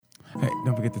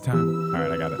Don't forget the time. All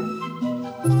right, I got it.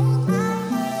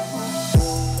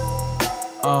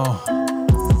 Oh,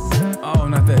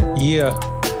 not that. Yeah.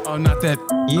 Oh, not that.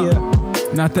 Yeah.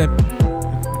 Not that.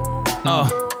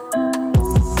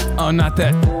 Oh, not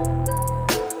that.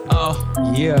 Oh.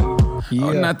 Yeah. Yeah.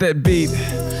 Oh, not that beat.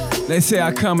 They say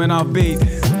I come in off beat.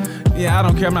 Yeah, I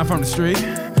don't care. I'm not from the street.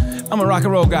 I'm a rock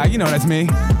and roll guy. You know that's me.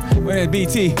 When at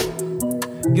BT,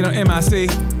 get on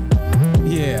MIC.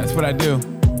 Yeah, that's what I do.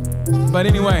 But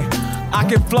anyway, I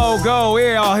can flow, go,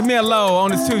 yeah, hit me a low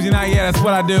on this Tuesday night. Yeah, that's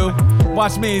what I do.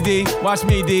 Watch me, D. Watch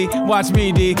me, D. Watch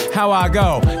me, D. How I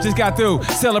go. Just got through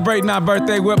celebrating my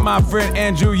birthday with my friend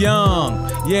Andrew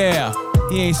Young. Yeah,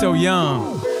 he ain't so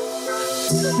young.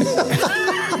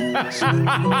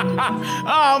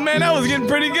 Oh man, that was getting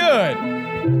pretty good.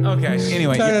 Okay,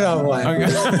 anyway. Turn it off, Wayne. Okay.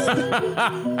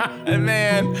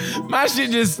 Man, my shit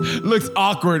just looks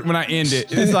awkward when I end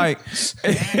it. It's like,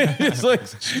 it just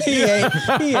looks. He ain't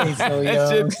so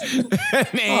young.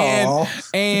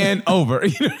 And over.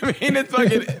 You know what I mean? It's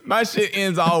fucking, my shit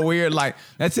ends all weird. Like,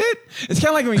 that's it. It's kind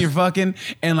of like when you're fucking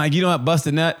and like you don't bust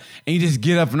a nut and you just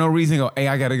get up for no reason and go, hey,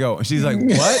 I gotta go. And she's like,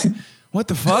 what? What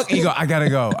the fuck? And you go, I gotta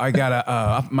go. I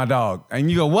gotta, my dog.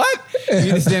 And you go, what? And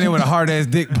you just stand there with a hard ass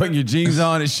dick putting your jeans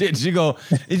on and shit. And she go,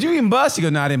 did you even bust? She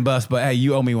goes, no, I didn't bust, but hey,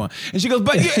 you owe me one. And she goes,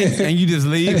 but yeah. And you just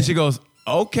leave. And she goes,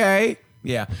 okay.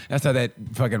 Yeah, that's how that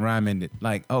fucking rhyme ended.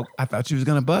 Like, oh, I thought she was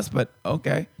gonna bust, but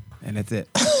okay. And that's it.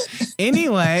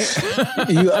 Anyway.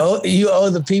 You owe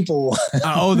the people.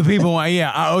 I owe the people one.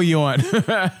 Yeah, I owe you one.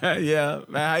 Yeah,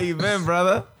 man, how you been,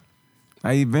 brother? How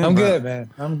you been? I'm good,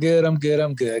 man. I'm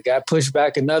good. Got pushed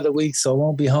back another week, so I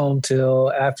won't be home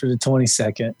till after the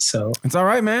 22nd. So it's all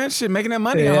right, man. Shit, making that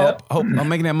money. Yeah. I hope. I'm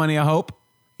making that money. I hope.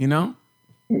 You know.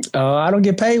 I don't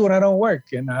get paid when I don't work,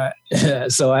 and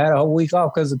so I had a whole week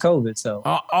off because of COVID. So,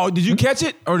 did you catch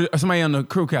it, or somebody on the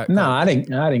crew caught it? No, I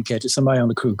didn't catch it. Somebody on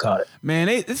the crew caught it. Man,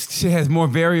 this shit has more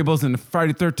variables than the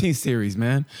Friday 13th series,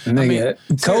 man. Nigga,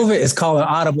 COVID is calling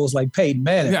audibles like Peyton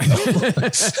Manning. It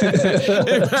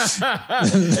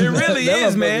really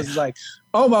is, man. It's like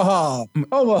Omaha,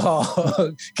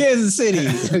 Kansas City,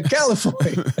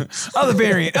 California. Other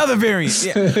variant.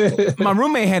 Yeah. My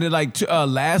roommate had it like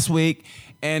last week.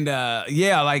 And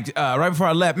right before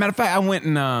I left. Matter of fact, I went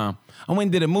and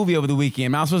did a movie over the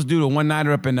weekend. I was supposed to do the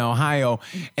one-nighter up in Ohio,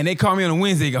 and they called me on a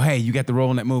Wednesday. They go, hey, you got the role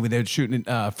in that movie. They're shooting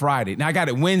it Friday. Now I got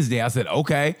it Wednesday. I said,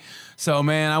 okay. So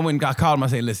man, I went and called him. I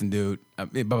said, listen, dude,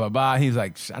 blah blah blah. He was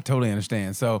like, I totally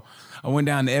understand. So I went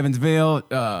down to Evansville,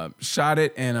 shot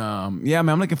it, and yeah,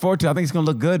 man, I'm looking forward to it. I think it's gonna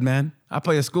look good, man. I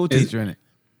play a school teacher in it.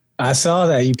 I saw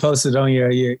that you posted on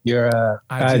your IG. Yeah,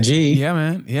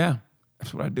 man. Yeah.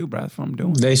 That's what I do, bro. That's what I'm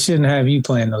doing. They shouldn't have you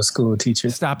playing those school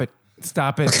teachers. Stop it.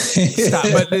 Stop. But it's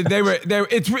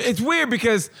weird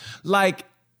because like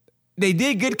they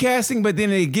did good casting, but then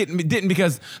they didn't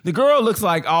because the girl looks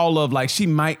like all of like she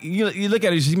might you look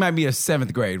at her, she might be a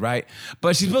 7th grade, right?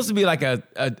 But she's supposed to be like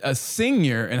a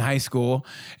senior in high school,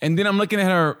 and then I'm looking at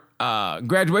her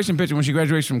graduation picture when she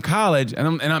graduates from college,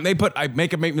 and they put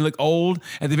make me look old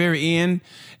at the very end,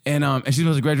 and she's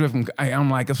supposed to graduate from. I'm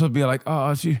supposed to be like,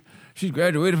 oh, She's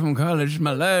graduated from college. It's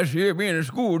my last year being a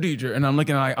school teacher. And I'm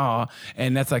looking like,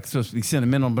 and that's like supposed to be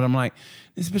sentimental. But I'm like,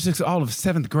 this bitch looks all of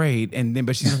 7th grade.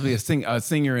 But she's supposed to be a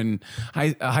singer in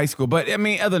high school. But I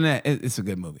mean, other than that, it's a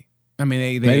good movie. I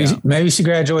mean, maybe she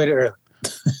graduated early.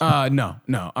 No.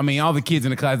 I mean, all the kids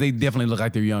in the class, they definitely look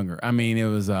like they're younger. I mean, it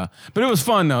was, but it was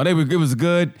fun though. It was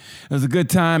good. It was a good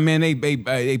time, man.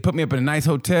 They put me up in a nice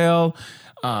hotel,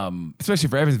 especially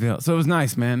for Evansville. So it was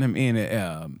nice, man. I mean,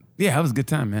 yeah, it was a good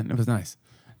time, man. It was nice.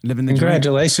 Living the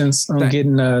Congratulations on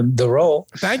getting the role.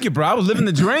 Thank you, bro. I was living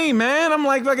the dream, man. I'm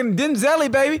like fucking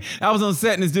Denzel, baby. I was on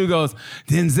set and this dude goes,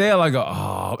 Denzel. I go,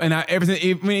 oh. And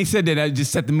when he said that, I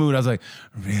just set the mood. I was like,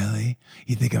 really?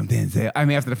 You think I'm Denzel? I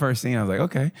mean, after the first scene, I was like,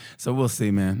 okay. So we'll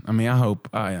see, man. I mean, I hope.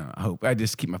 I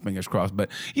just keep my fingers crossed. But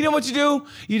you know what you do?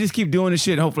 You just keep doing the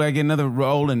shit. Hopefully I get another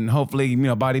role and hopefully,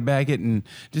 body bag it and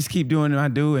just keep doing what I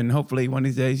do. And hopefully one of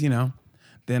these days,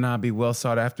 then I'll be well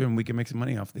sought after and we can make some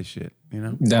money off this shit,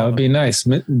 That would be nice.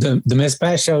 The Miss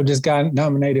Pat Show just got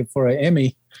nominated for an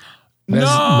Emmy.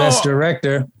 Best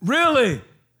Director. Really?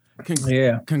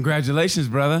 Yeah. Congratulations,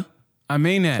 brother. I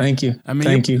mean that. Thank you. I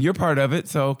mean, you're part of it,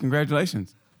 so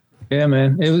congratulations. Yeah,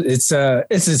 man. It's an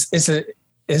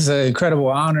incredible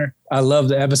honor. I love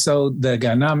the episode that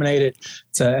got nominated.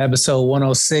 It's episode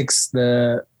 106,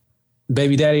 the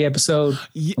Baby Daddy episode,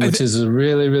 which is a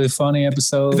really, really funny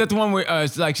episode. Is that the one where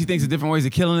it's like she thinks of different ways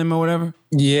of killing him or whatever?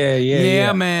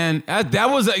 Yeah, man. That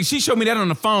was she showed me that on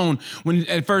the phone when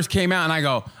it first came out, and I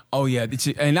go, oh yeah.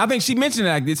 And I think she mentioned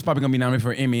that it's probably gonna be nominated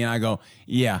for an Emmy, and I go,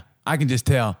 yeah, I can just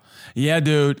tell. Yeah,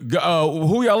 dude.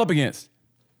 Who y'all up against?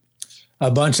 A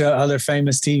bunch of other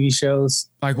famous TV shows.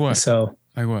 Like what? So,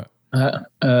 like what?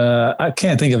 I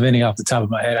can't think of any off the top of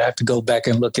my head. I have to go back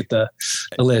and look at the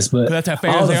list. But that's how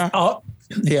famous they are. All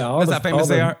that's how famous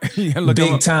they are.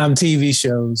 Big time TV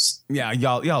shows. Yeah,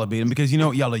 y'all will beat them because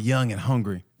y'all are young and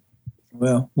hungry.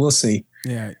 Well, we'll see.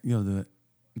 Yeah, you'll do it.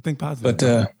 Think positive.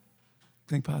 But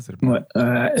think positive.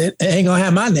 It ain't gonna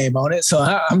have my name on it, so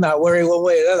I'm not worried one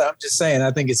way or the other. I'm just saying,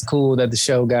 I think it's cool that the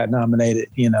show got nominated.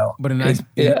 But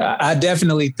I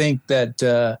definitely think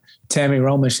that Tammy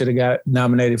Roman should have got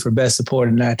nominated for Best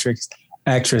Supporting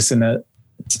Actress in a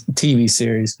TV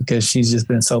series because she's just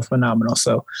been so phenomenal.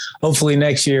 So hopefully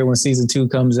next year when season 2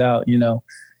 comes out,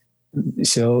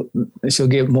 she'll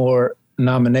get more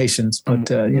nominations.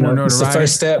 But it's the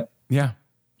first step. Yeah.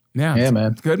 Yeah,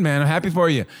 man. It's good, man. I'm happy for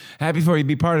you. Happy for you to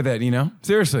be part of that,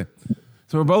 Seriously.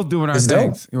 So we're both doing our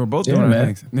things. We're both doing our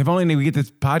things. And if only we get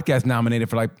this podcast nominated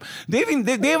for they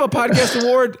have a podcast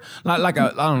award like I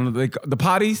don't know, the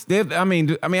Potties. They have, I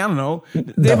don't know.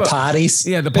 The Potties.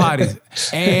 Yeah, the Potties.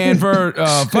 And for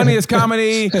funniest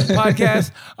comedy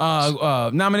podcast,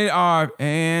 nominated are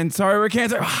and sorry we're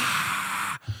cancer.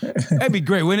 That'd be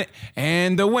great, wouldn't it?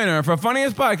 And the winner for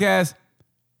funniest podcast.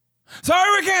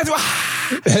 Sorry we're cancer.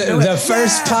 The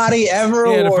first potty ever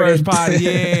awarded. Yeah, the first potty,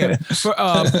 yeah. For,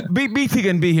 BT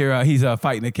can be here. He's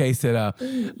fighting a case that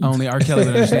only R. Kelly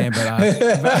would understand.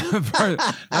 But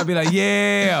I'd be like,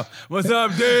 yeah, what's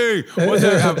up, D? What's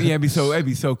up? Yeah, it'd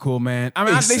be so cool, man. I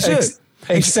mean, they should.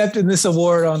 Accepting this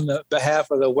award on the behalf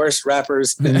of the worst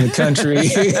rappers in the country.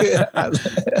 It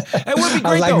would be great,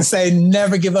 I like to say,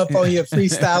 never give up on your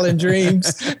freestyling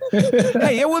dreams.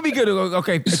 Hey, it would be good.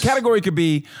 Okay, the category could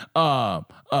be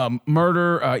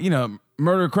murder,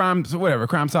 murder, crime, whatever,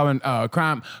 crime solving,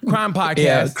 crime podcast.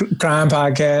 Yeah, crime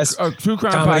podcast. True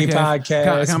crime comedy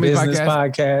podcast. Comedy business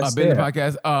podcast. Business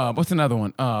podcast. What's another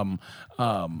one?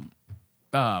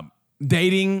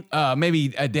 Dating,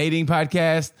 maybe a dating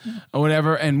podcast or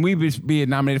whatever, and we would be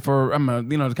nominated for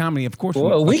the comedy, of course.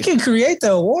 Well, we can create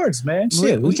the awards, man.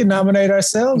 Shit, we can nominate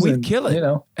ourselves. We'd kill it,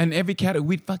 And every category,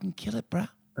 we'd fucking kill it, bro.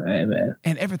 Hey, man,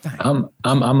 and everything. I'm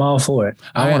all for it.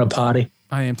 I want a potty.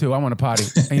 I am too. I want a potty.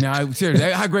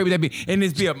 Seriously, how great would that be? And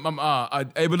this be it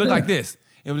would look like this.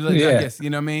 It would look like this.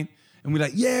 You know what I mean? And we're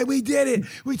like, yeah, we did it.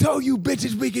 We told you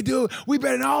bitches we could do it. We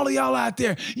better than all of y'all out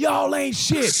there. Y'all ain't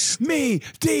shit. Me,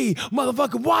 D,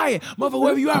 motherfucker Wyatt, motherfucker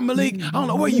wherever you are, Malik. I don't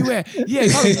know where you at. Yeah,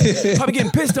 probably getting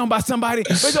pissed on by somebody.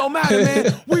 But it don't matter,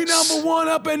 man. We number one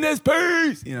up in this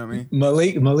piece. You know what I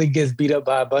mean? Malik gets beat up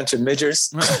by a bunch of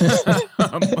midgets. A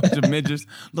bunch of midgets.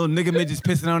 Little nigga midgets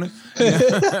pissing on him.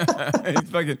 Yeah. He's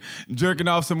fucking jerking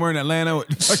off somewhere in Atlanta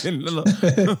with fucking little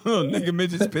nigga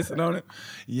midgets pissing on him.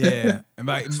 Yeah.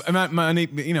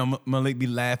 Malik be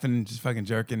laughing and just fucking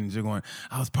jerking and just going,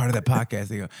 I was part of that podcast.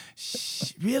 They go,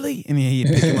 shh, really? And he'd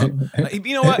pick him up.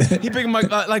 You know what? He'd pick him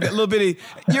up like a little bitty.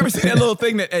 You ever see that little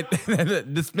thing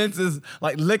that dispenses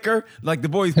like liquor? Like the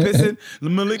boy's pissing.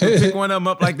 Malik would pick one of them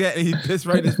up like that and he'd piss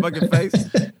right in his fucking face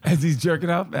as he's jerking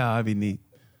off. Oh, that'd be neat.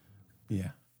 Yeah.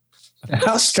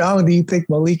 How strong do you think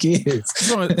Malik is? It's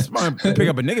smart to pick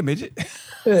up a nigga midget.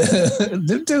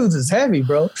 Them dudes is heavy,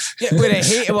 bro. Yeah, with a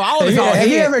head. Well, all have head.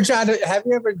 You ever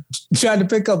tried to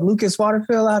pick up Lucas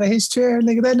Waterfield out of his chair?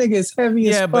 Nigga, that nigga is heavy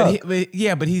as fuck.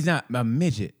 But he's not a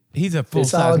midget. He's a full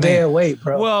size man. It's all dead weight,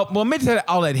 bro. Well, midgets had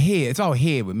all that head. It's all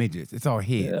head with midgets. It's all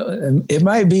head. It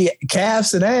might be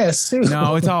calves and ass too.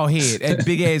 No, it's all head. That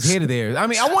big ass head of theirs. I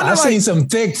mean, I wonder. I've seen some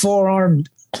thick four-armed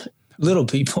little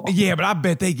people. Yeah, but I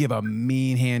bet they give a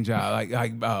mean hand job,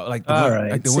 like the all women,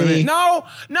 right. like the women. No,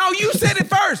 you said it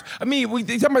first. I mean, we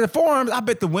talking about the forearms. I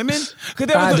bet the women.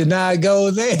 I did not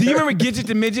go there. Do you remember Gidget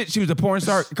the Midget? She was a porn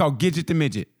star called Gidget the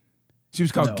Midget. She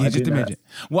was called Gidget the Midget.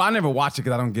 Well, I never watched it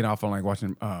because I don't get off on like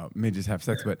watching midgets have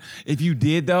sex. But if you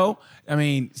did though, I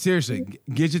mean, seriously,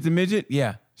 Gidget the Midget.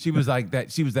 Yeah, she was like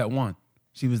that. She was that one.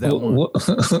 She was that one.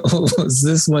 Was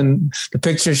this when the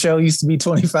picture show used to be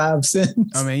 25 cents?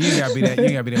 I mean, you gotta be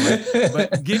that.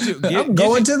 But I'm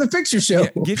going to the picture show. Yeah,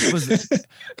 Gidget was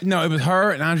it was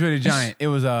her and Andre the Giant. It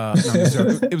was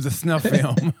it was a snuff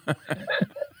film.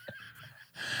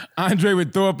 Andre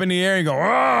would throw up in the air and go,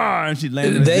 ah, and she'd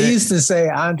land. They used to say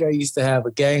Andre used to have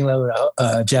a gangload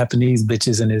of Japanese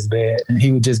bitches in his bed, and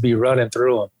he would just be running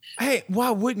through them. Hey,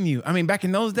 why wouldn't you? I mean, back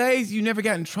in those days, you never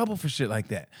got in trouble for shit like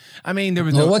that. I mean, there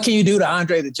was what can you do to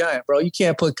Andre the Giant, bro? You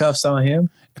can't put cuffs on him.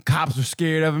 Cops were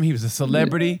scared of him. He was a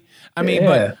celebrity. I mean,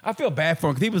 but I feel bad for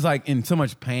him because he was like in so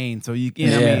much pain. So you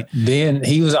know what I mean?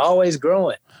 He was always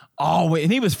growing. Always.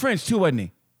 And he was French too, wasn't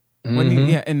he?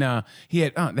 Yeah, and he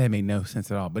had that made no sense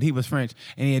at all. But he was French,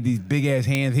 and he had these big ass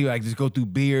hands. He would like just go through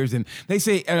beers, and they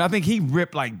say, and I think he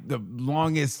ripped like the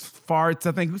longest farts.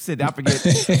 I think who said that? I forget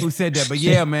who said that, but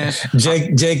yeah, man,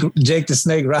 Jake the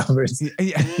Snake Roberts.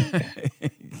 Yeah.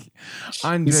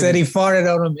 He said he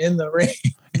farted on him in the ring.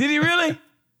 Did he really?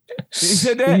 He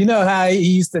said that. You know how he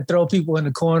used to throw people in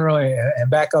the corner and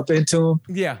back up into them?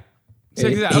 Yeah.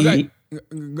 Check this out. Okay.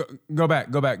 Go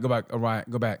back. All right,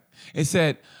 go back. It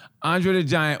said Andre the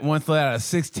Giant once let out a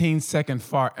 16-second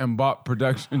fart and brought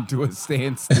production to a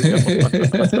standstill.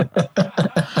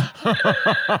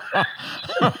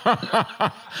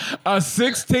 A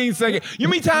 16-second. You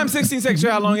mean time 16 seconds?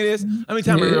 Sure how long it is? Let me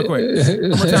time it real quick.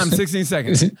 One more time, 16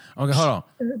 seconds. Okay, hold on.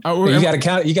 You gotta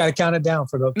count it down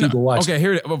for the people watching. Okay,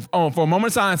 here it is. For a moment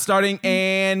of silence, starting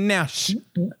and now.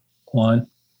 1,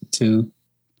 2,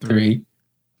 3.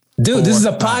 Dude, 4, this is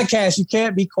a podcast. You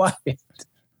can't be quiet.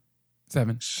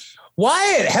 7.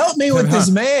 Wyatt, help me with this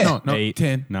man. No, 8,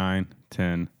 10, 9,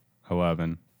 10,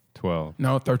 11, 12.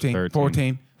 No, 13,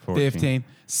 14, 15,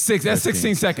 6. That's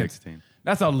 16 seconds. 16.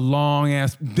 That's a long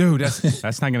ass dude.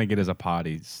 That's not gonna get us a pot.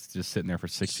 He's just sitting there for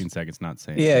 16 seconds, not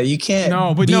saying. Yeah, you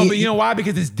can't. But you know why?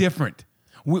 Because it's different.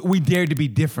 We dared to be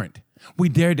different. We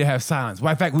dared to have silence. Well,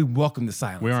 in fact, we welcome the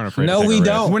silence. We aren't afraid. No, we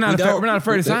don't. We're not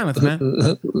afraid of silence,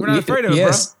 man. We're not afraid of it,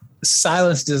 bro.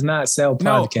 Silence does not sell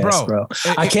podcasts, bro.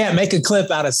 I can't make a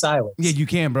clip out of silence. Yeah, you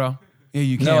can, bro. Yeah,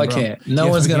 you can. No, I bro. can't. No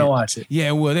one's gonna watch it.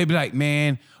 Yeah, well, they'd be like,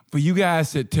 man, for you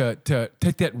guys to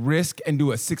take that risk and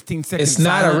do a 16-second. It's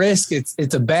not a risk.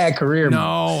 It's a bad career.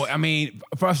 No, I mean,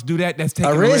 for us to do that, that's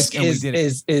taking a risk. And we did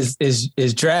it.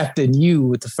 Is drafting you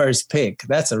with the first pick.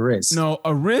 That's a risk. No,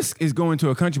 a risk is going to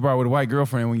a country bar with a white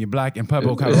girlfriend when you're black in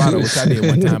Pueblo, Colorado, which I did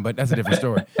one time, but that's a different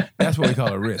story. That's what we call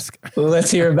a risk. Well,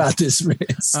 let's hear about this risk.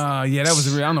 Yeah, that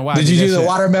was a real. I don't know why. Did you do the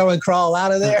watermelon crawl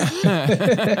out of there?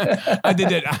 I did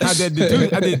that. I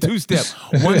did 2-step.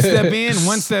 1 step in,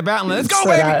 1 step out, and let's go,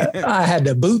 baby. I had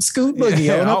to boot scoot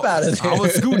boogie on up out of there. I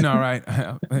was scooting all right.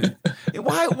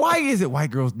 Why is it white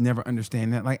girls never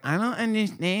understand that? Like, I don't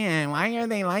understand. Why are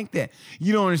they like that?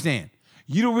 You don't understand.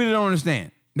 You really don't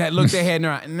understand. That look they had in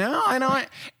their eye. No, I don't.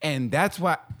 And that's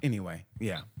why, anyway,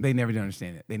 yeah, they never do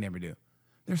understand it. They never do.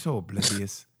 They're so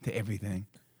oblivious to everything.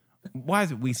 Why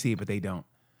is it we see it, but they don't?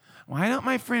 Why don't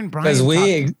my friend Brian? Because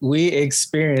we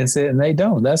experience it and they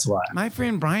don't. That's why. My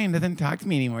friend Brian doesn't talk to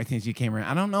me anymore since you came around.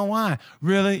 I don't know why.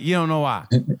 Really? You don't know why.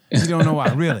 You don't know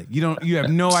why. Really? You have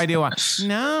no idea why.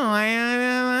 No, I don't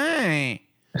know why.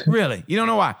 Really? You don't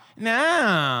know why?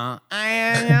 No, I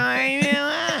have no idea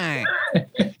why.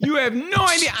 You have no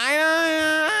idea. I don't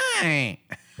know why.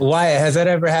 Wyatt, has that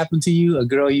ever happened to you? A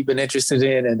girl you've been interested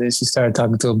in, and then she started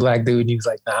talking to a black dude, and you was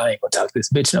like, "Nah, I ain't gonna talk to this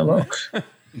bitch no more."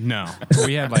 No,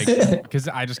 we had because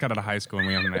I just got out of high school and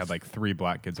we only had 3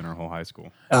 black kids in our whole high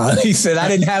school. He said I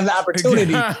didn't have the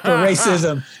opportunity for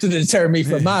racism to deter me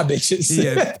from my bitches.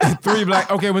 Yeah, 3 black.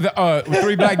 Okay, with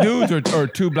 3 black dudes or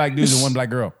 2 black dudes and 1 black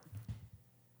girl.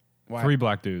 Wow. 3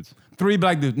 black dudes. 3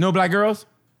 black dudes. No black girls.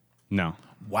 No.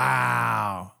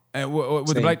 Wow. And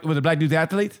with the black dudes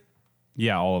athletes.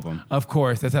 Yeah, all of them. Of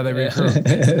course, that's how they recruit.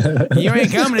 You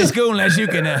ain't coming to school unless you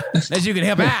can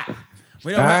help out.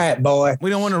 All right, boy.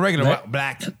 We don't want a regular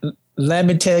black. Let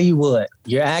me tell you what,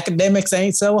 your academics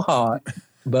ain't so hard,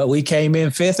 but we came in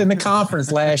 5th in the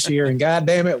conference last year, and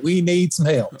goddamn it, we need some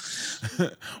help.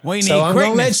 So I'm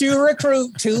gonna let you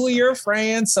recruit 2 of your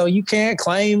friends, so you can't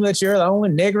claim that you're the only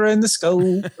nigger in the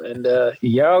school, and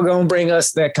y'all gonna bring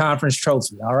us that conference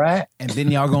trophy, all right? And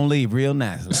then y'all gonna leave real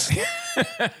nice.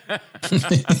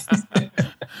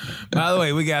 By the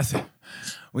way, we got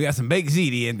some baked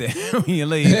ziti in there when you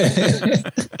leave.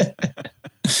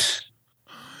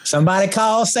 Somebody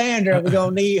call Sandra. We're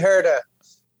gonna need her to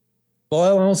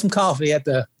boil on some coffee at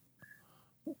the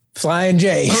Flying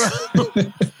J.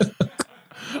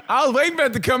 I was waiting for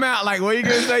it to come out. Like, what are you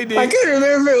gonna say, dude? I couldn't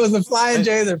remember if it was the Flying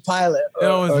J or the pilot. It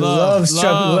was Loves.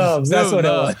 Loves. That's what it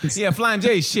was. Yeah, Flying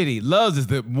J is shitty. Loves is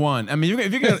the one. I mean,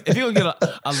 if you're gonna get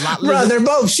a lot. Bro, they're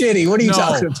both shitty. What are you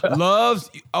talking about? Loves.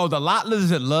 Oh, the lot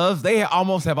lizards at Loves. They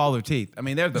almost have all their teeth. I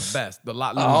mean, they're the best. The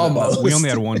lot lizards. Almost. We only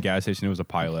had 1 gas station. It was a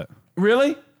pilot.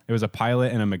 Really? It was a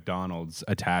pilot and a McDonald's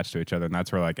attached to each other, and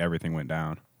that's where everything went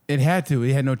down. It had to.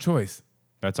 It had no choice.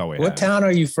 That's all we had. What town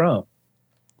are you from?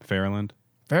 Fairland.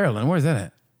 Fairland. Where's that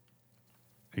at?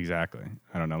 Exactly.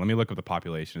 I don't know. Let me look up the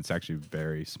population. It's actually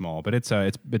very small, but it's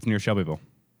near Shelbyville.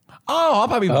 Oh, I'll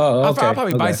probably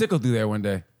okay. bicycle through there one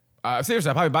day. Seriously,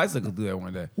 I'll probably bicycle through there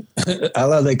one day. I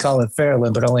love they call it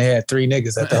Fairland, but only had 3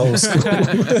 niggas at the whole school.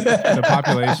 The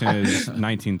population is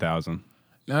 19,000.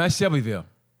 No, that's Shelbyville.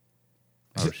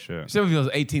 Oh shit. Shelbyville was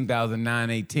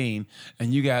 18,918,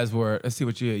 and you guys were. Let's see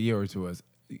what yours was.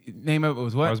 Name of it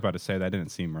was what? I was about to say that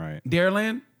didn't seem right.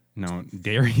 Dairyland. No,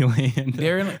 Dairyland.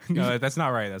 Dairyland. No, that's not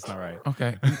right. That's not right.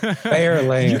 Okay.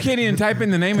 Fairland. You can't even type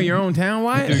in the name of your own town,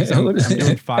 Wyatt. I'm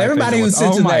doing 5 Everybody who things.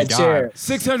 sits in my that God. chair.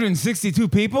 662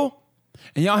 people,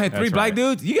 and y'all had 3 That's black right.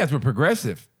 dudes. You guys were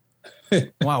progressive.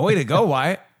 Wow, way to go,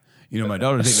 Wyatt. You know my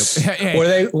daughter dated. Hey, Were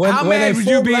they how were mad they would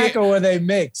full you be? black or were they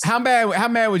mixed? How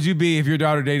mad would you be if your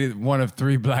daughter dated one of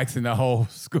 3 blacks in the whole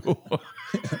school?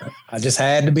 I just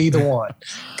had to be the one.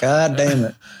 God damn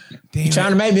it. Damn Trying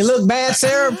to make me look bad,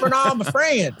 Sarah, in front of all my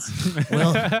friends.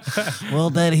 well,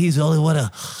 Daddy, he's the only one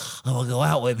that will go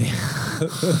out with me.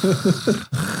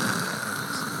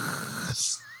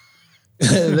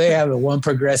 They have the one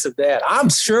progressive dad. I'm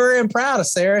sure and proud of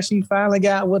Sarah. She finally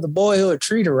got with a boy who would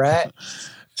treat her right.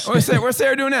 What's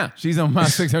Sarah doing now? She's on my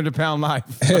 600-pound life.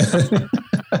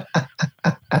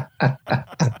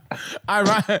 All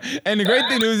right. And the great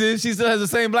thing is she still has the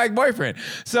same black boyfriend.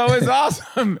 So it's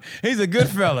awesome. He's a good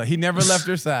fella. He never left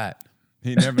her side.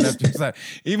 He never left her side.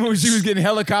 Even when she was getting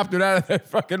helicoptered out of that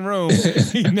fucking room,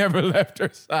 he never left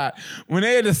her side. When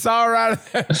they had to saw her out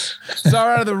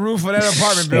of the roof of that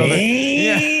apartment building,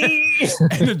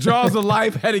 and the jaws of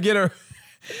life had to get her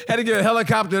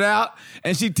helicoptered out,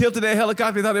 and she tilted that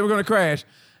helicopter, thought they were going to crash.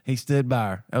 He stood by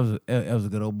her. That was a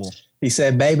good old boy. He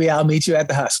said, baby, I'll meet you at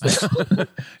the hospital.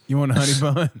 You want a honey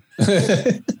bun?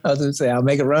 I was going to say, I'll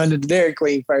make a run to the Dairy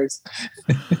Queen first.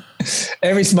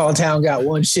 Every small town got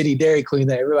one shitty Dairy Queen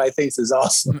that everybody thinks is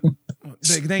awesome.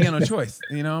 They ain't got no choice.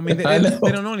 You know, I mean, they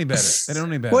don't know any better. They don't know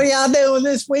any better. What are y'all doing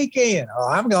this weekend? Oh,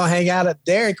 I'm going to hang out at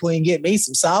Dairy Queen and get me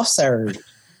some soft serve.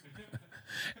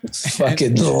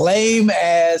 Fucking lame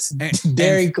ass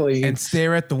Dairy Queen. And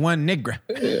stare at the one nigger.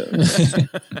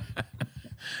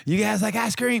 You guys like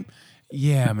ice cream?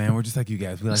 Yeah, man, we're just like you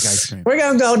guys. We like ice cream. We're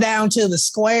going to go down to the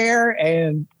square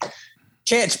and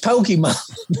catch Pokemon.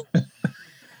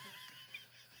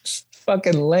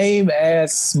 Fucking lame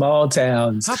ass small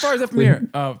towns. How far is that from here?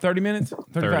 30 minutes?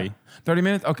 30. 30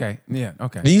 minutes? Okay. Yeah,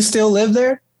 okay. Do you still live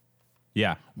there?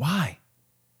 Yeah. Why?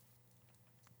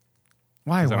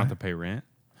 Why? Because I don't Why? have to pay rent.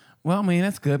 Well, I mean,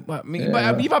 that's good. But,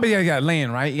 but you probably got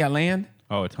land, right? You got land?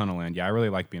 Oh, a ton of land. Yeah, I really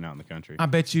like being out in the country. I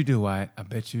bet you do, Wyatt. I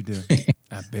bet you do.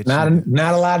 I bet Not you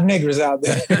a lot of niggers out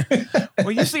there. do.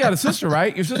 Well, you still got a sister,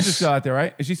 right? Your sister's still out there,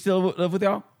 right? Is she still live with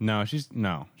y'all? No, she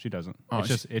doesn't. Oh,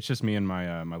 It's just me and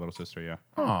my my little sister. Yeah.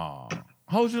 Oh.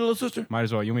 How old's your little sister? Might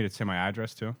as well. You want me to say my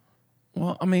address too?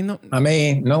 Well, I mean, no, I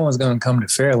mean, no one's going to come to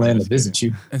Fairland to visit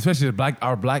you. especially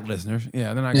our black listeners.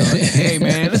 Yeah, they're not going. Hey,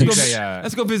 man,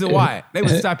 let's go visit Wyatt. They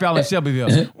would stop y'all in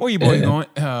Shelbyville. Where you boys going?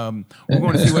 We're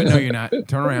going to see what. No, you're not.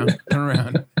 Turn around.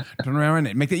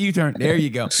 Right. Make that U-turn. There you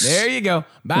go.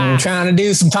 Bye. I'm trying to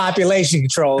do some population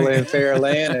control in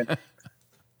Fairland, and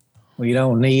we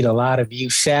don't need a lot of you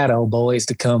shadow boys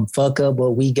to come fuck up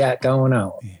what we got going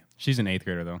on. She's an 8th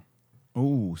grader though.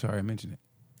 Oh, sorry, I mentioned it.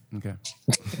 Okay.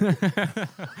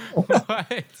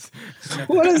 What?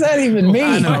 What does that even mean?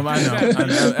 I know.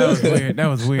 That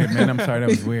was weird, man. I'm sorry. That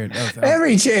was weird.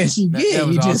 Every chance you get, that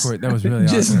was you awkward. just That was really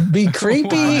just awkward. be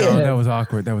creepy. That was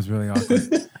awkward. That was really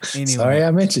awkward. Anyway. Sorry,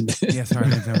 I mentioned it. Yeah, sorry.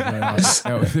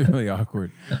 That was really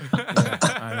awkward. Yeah,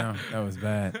 I know. That was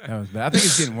bad. I think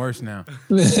it's getting worse now.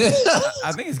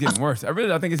 I think it's getting worse. I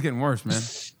think it's getting worse, man.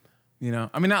 You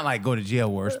know, I mean, not like go to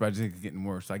jail worse, but I just think it's getting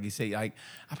worse. Like you say, like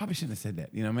I probably shouldn't have said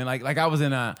that. You know what I mean? Like I was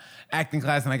in a acting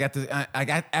class and I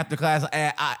got after class,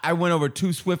 I went over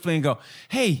too swiftly and go,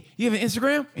 "Hey, you have an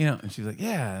Instagram?" You know, and she was like,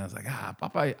 "Yeah." And I was like, I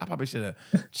probably should have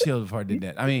chilled before I did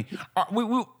that. I mean,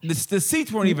 the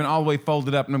seats weren't even all the way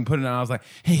folded up and then put it on. I was like,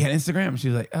 "Hey, you got Instagram?" And she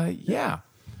was like, "Yeah."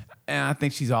 And I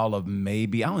think she's all of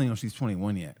maybe. I don't even know if she's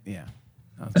 21 yet. Yeah.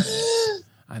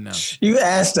 I know. You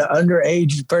asked an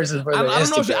underage person for I the don't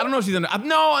know. Instagram. I don't know if she's under.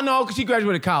 No, because she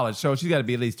graduated college, so she's got to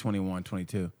be at least 21,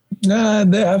 22. Nah,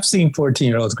 I've seen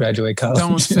 14-year-olds graduate college.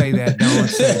 Don't say that. Don't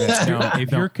say that.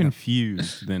 If you're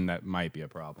confused, then that might be a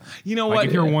problem. You know Like what?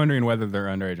 if you're wondering whether they're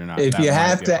underage or not, If that you might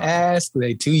have be a to problem. ask,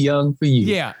 they too young for you.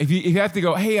 Yeah, if you have to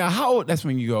go, hey, how old? That's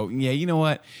when you go. Yeah, you know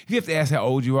what? If you have to ask how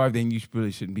old you are, then you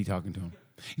really shouldn't be talking to them.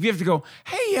 If you have to go,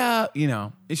 hey, you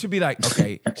know, it should be like,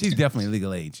 okay, she's definitely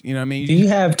legal age. You know what I mean? Do you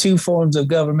have 2 forms of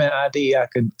government ID I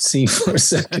could see for a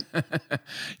second?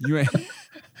 You ain't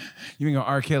gonna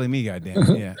R. Kelly me,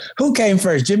 goddamn. Yeah. Who came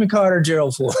first, Jimmy Carter or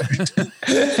Gerald Ford?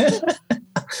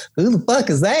 Who the fuck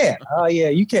is that? Oh, yeah,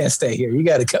 you can't stay here. You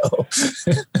got to go.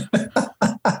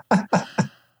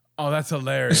 Oh, that's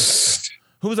hilarious.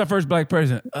 Who was our first black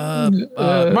president?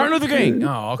 Martin Luther King.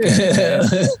 Oh,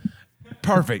 okay.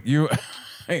 Perfect. You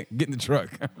hey, get in the truck.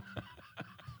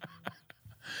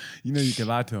 You know you can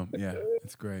lie to him. Yeah,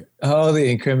 it's great. All the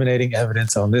incriminating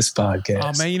evidence on this podcast.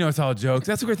 Oh man, you know it's all jokes.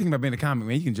 That's the great thing about being a comic,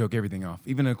 man. You can joke everything off,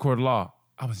 even in a court of law.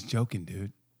 I was joking,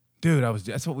 dude.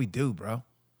 That's what we do, bro.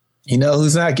 You know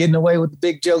who's not getting away with the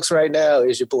big jokes right now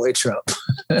is your boy Trump.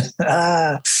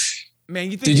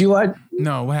 Man, you think? Did you watch?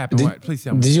 No, what happened? What? Please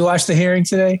tell me. Did you watch the hearing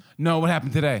today? No, what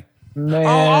happened today?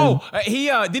 Man. He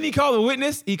didn't he call a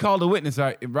witness? He called a witness,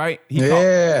 right? He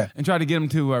Yeah. and tried to get him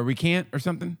to recant or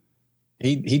something.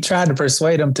 He tried to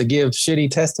persuade him to give shitty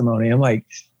testimony. I'm like,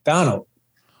 Donald,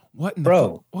 What, in the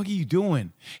bro? fuck? What are you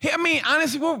doing? I mean,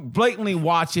 honestly, we're blatantly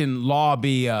watching law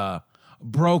be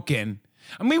broken.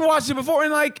 I mean, we watched it before,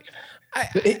 and like,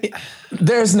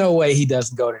 There's no way he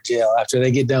doesn't go to jail after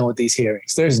they get done with these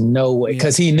hearings. There's no way,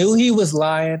 because he knew he was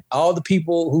lying. All the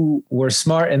people who were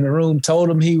smart in the room told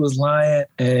him he was lying,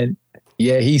 and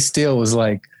yeah, he still was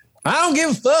like, I don't give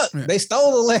a fuck. They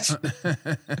stole the election.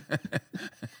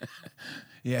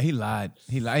 Yeah, he lied.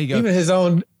 He lied. He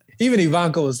goes, Even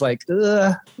Ivanka was like,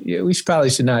 yeah, we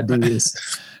should not do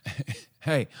this.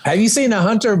 hey, have you seen the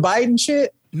Hunter Biden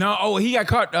shit? no. Oh, he got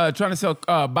caught trying to sell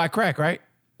buy crack, right?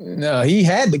 No, he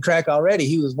had the crack already.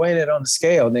 He was weighing it on the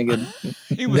scale, nigga.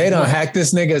 They don't hack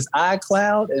this nigga's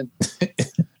iCloud. And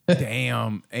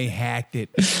damn, they hacked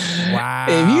it. Wow.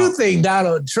 If you think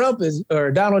Donald Trump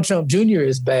Jr.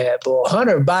 is bad, boy,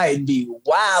 Hunter Biden be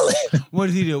wildin'. What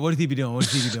does he do? What does he be doing?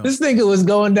 This nigga was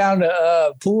going down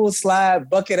the pool slide,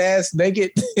 bucket ass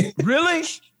naked. Really?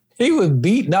 He was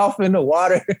beating off in the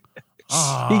water.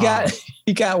 Oh.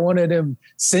 He got one of them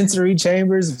sensory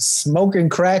chambers, smoking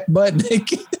crack butt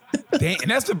naked. Damn,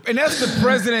 and that's the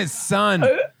president's son.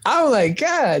 I'm like,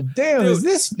 God damn, dude, is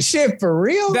this shit for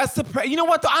real? That's you know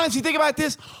what? Honestly, think about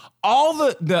this. All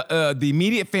the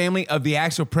immediate family of the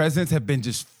actual presidents have been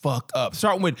just fucked up.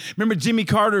 Starting with, remember Jimmy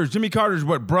Carter's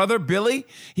what brother Billy?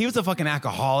 He was a fucking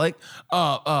alcoholic.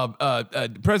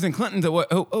 President Clinton's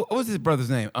what was his brother's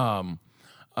name?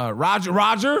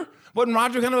 Roger. Wasn't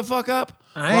Roger kind of a fuck up?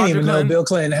 I didn't even know Bill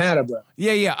Clinton had a brother.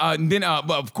 Yeah. And then,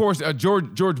 but of course,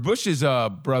 George Bush's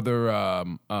brother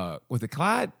was it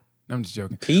Clyde? No, I'm just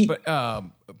joking. Pete? But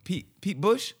Pete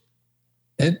Bush.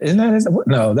 Isn't that his?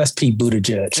 No, that's Pete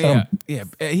Buttigieg.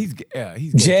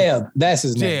 He's Jeb. That's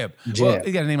his name. Jeb. Well,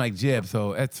 he got a name like Jeb,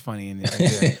 so that's funny.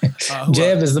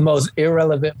 Jeb is the most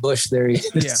irrelevant Bush there is.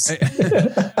 Yeah,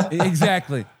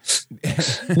 exactly.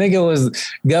 Nigga was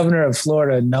governor of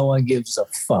Florida. No one gives a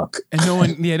fuck, and no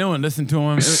one listened to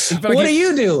him. What do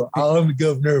you do? I'm the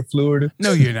governor of Florida.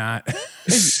 No, you're not.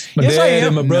 My dad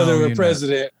and my brother were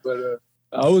president, but.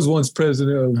 I was once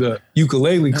president of the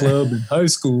ukulele club in high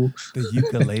school. The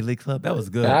ukulele club? That was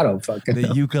good. I don't fucking know.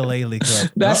 The ukulele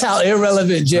club. That's how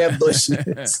irrelevant Jeb Bush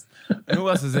is. Who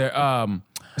else is there?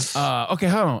 Okay,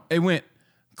 hold on. It went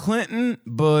Clinton,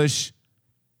 Bush,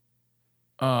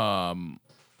 Obama.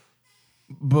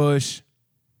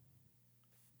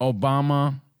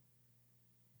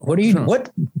 What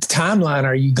timeline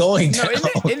are you going down?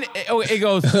 It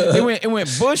goes. It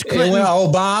went Bush, Clinton. It went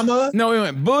Obama. No, it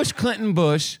went Bush, Clinton,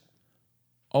 Bush,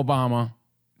 Obama,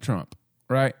 Trump.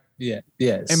 Right? Yeah.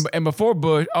 Yes. And before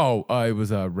Bush, it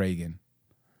was Reagan.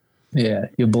 Yeah,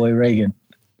 your boy Reagan.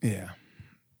 Yeah.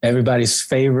 Everybody's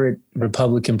favorite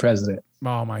Republican president.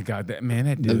 Oh my God, that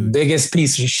dude, the biggest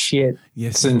piece of shit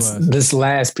since this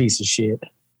last piece of shit.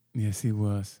 Yes, he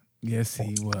was.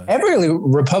 Every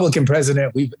Republican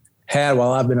president we've had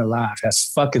while I've been alive has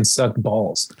fucking sucked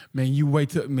balls. Man, you wait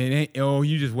till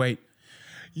you just wait.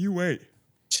 You wait.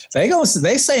 They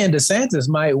saying DeSantis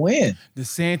might win.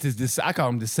 I call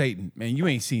him the Satan. Man, you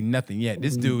ain't seen nothing yet.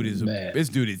 This dude is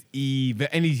evil,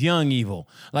 and he's young evil.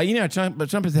 Like, you know, Trump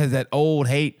has that old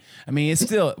hate. I mean, it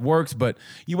still works, but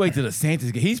you wait till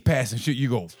DeSantis he's passing shit. You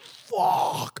go,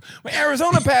 fuck. When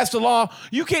Arizona passed a law,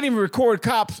 you can't even record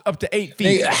cops up to 8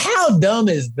 feet. Hey, how dumb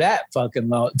is that fucking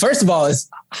law? First of all, it's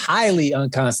highly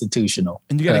unconstitutional.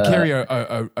 And you got to carry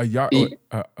a yard.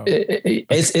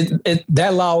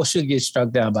 That law should get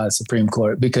struck down by the Supreme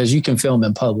Court because you can film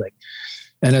in public.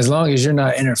 And as long as you're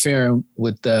not interfering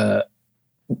with the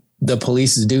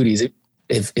police's duties,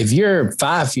 if you're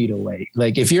 5 feet away,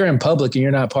 like if you're in public and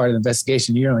you're not part of the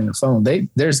investigation, you're on your phone, they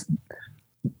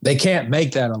can't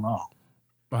make that a law.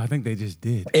 Well, I think they just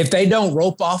did. If they don't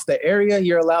rope off the area,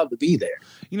 you're allowed to be there.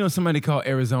 You know, somebody called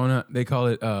Arizona, they call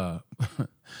it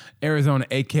Arizona,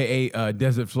 a.k.a.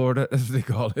 Desert Florida. That's what they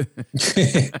call it.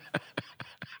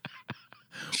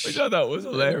 Which I thought was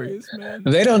hilarious, man.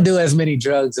 They don't do as many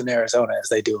drugs in Arizona as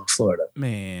they do in Florida.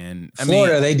 Man.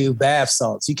 Florida, they do bath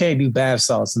salts. You can't do bath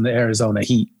salts in the Arizona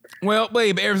heat. Well,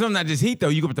 wait, but Arizona's not just heat though.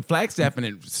 You go up to Flagstaff and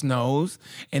it snows,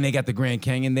 and they got the Grand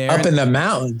Canyon there. Up in the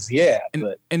mountains, yeah. and,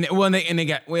 But and they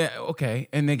got okay,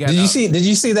 and they got. did you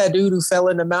see that dude who fell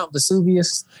into Mount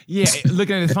Vesuvius? Yeah,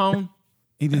 looking at his phone,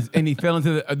 he fell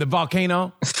into the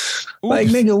volcano. Like,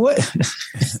 Oops. nigga, what?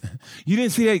 You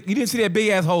didn't see that. You didn't see that big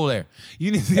ass hole there.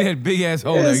 You didn't see that big ass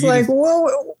hole there. It's like,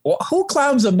 well, who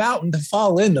climbs a mountain to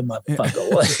fall into,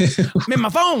 motherfucker? What? Man, my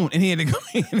phone, and he had to go.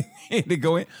 He had to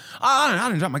go in. I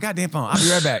didn't drop my goddamn phone. I'll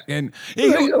be right back. And he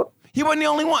wasn't the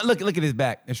only one. Look at his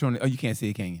back. They're showing. Oh, you can't see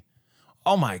it, can you?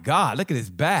 Oh my God! Look at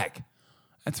his back.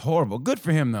 That's horrible. Good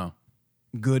for him though.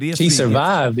 Good. He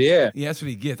survived. Yeah. Yeah, that's what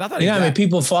he gets. I thought You know how many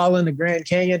people fall in the Grand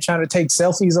Canyon trying to take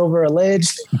selfies over a ledge?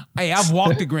 Hey, I've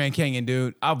walked the Grand Canyon,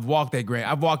 dude. I've walked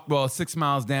 6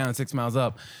 miles down, 6 miles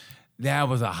up. That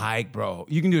was a hike, bro.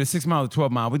 You can do the 6 mile to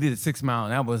 12 mile. We did it 6 mile,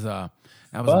 and that was a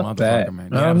motherfucker, that.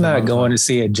 man. I'm not going to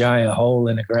see a giant hole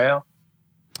in the ground.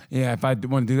 Yeah, if I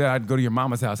want to do that, I'd go to your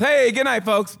mama's house. Hey, good night,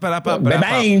 folks.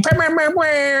 Bang.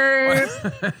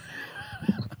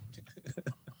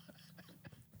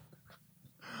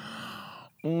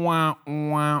 Wah,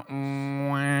 wah,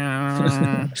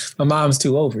 wah. My mom's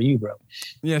too old for you, bro.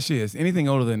 Yeah, she is. Anything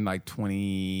older than like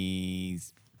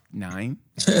 29?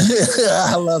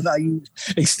 I love how you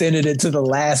extended it to the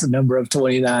last number of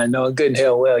 29, knowing good and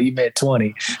hell well you meant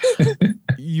 20.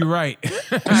 You're right.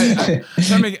 I'm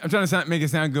trying to make it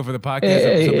sound good for the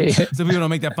podcast, so people don't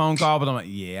make that phone call. But I'm like,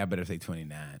 yeah, I better say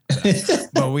 29.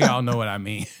 But we all know what I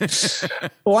mean.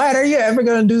 Wyatt, are you ever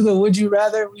going to do the Would You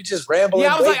Rather? We just ramble.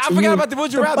 Yeah, I forgot about the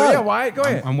Would You Rather. Yeah, Wyatt, go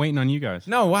ahead. I'm waiting on you guys.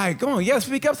 No, Wyatt, go on. Yeah,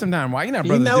 speak up sometime, Wyatt. You're not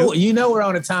brother. You know we're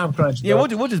on a time crunch. Yeah, bro.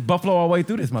 we'll just buffalo our way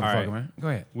through this motherfucker, right. man. Go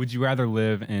ahead. Would you rather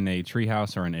live in a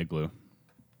treehouse or an igloo?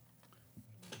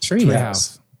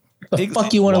 Treehouse. The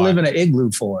fuck you want to live in an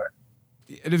igloo for?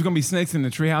 There's gonna be snakes in the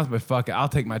treehouse, but fuck it, I'll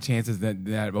take my chances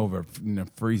that over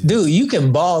freezing. Dude, you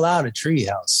can ball out a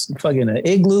treehouse. Fucking an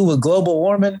igloo with global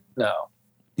warming? No.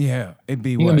 Yeah, it'd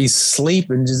be. You're gonna be asleep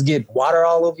and just get water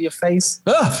all over your face.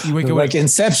 Ugh, you wake up like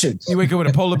Inception. You wake up with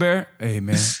a polar bear. Hey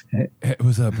man, hey,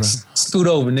 what's up, bro? Scoot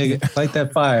over, nigga. Light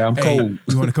that fire. I'm cold.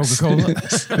 You want a Coca-Cola?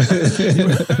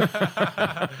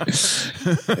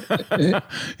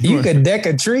 You could deck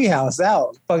a treehouse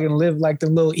out. Fucking live like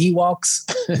the little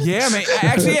Ewoks. Yeah, man.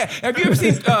 Actually, yeah. Have you ever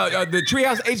seen the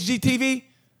Treehouse HGTV?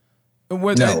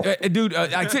 Where No. Dude.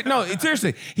 No,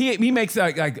 seriously. He makes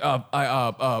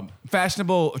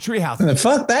fashionable tree houses.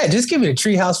 Fuck that. Just give me a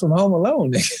treehouse from Home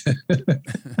Alone.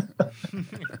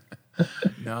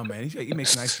 No, man. He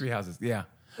makes nice tree houses. Yeah.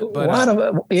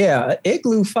 But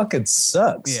igloo fucking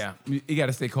sucks. Yeah. You got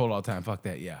to stay cold all the time. Fuck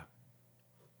that. Yeah.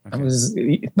 Okay.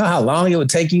 You know how long it would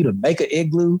take you to make an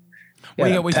igloo? Well,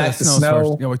 you gotta wait till the snows first.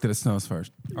 You gotta wait till the snows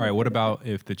first. All right, what about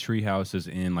if the treehouse is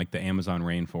in like the Amazon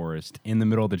rainforest, in the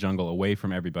middle of the jungle, away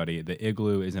from everybody? The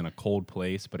igloo is in a cold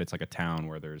place, but it's like a town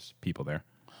where there's people there.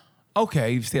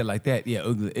 Okay, you say it like that. Yeah,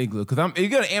 igloo. Because you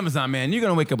go to Amazon, man, you're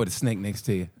going to wake up with a snake next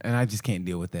to you. And I just can't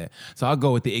deal with that. So I'll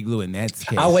go with the igloo in that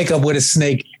case. I wake up with a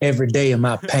snake every day in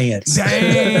my pants.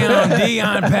 Damn,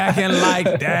 Dion packing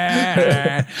like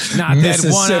that. Not that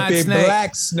one-eyed snake.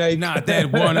 Black snake. Not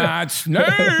that one-eyed snake.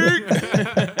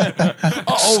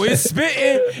 Uh-oh, it's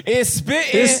spitting. It's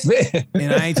spitting.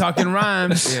 And I ain't talking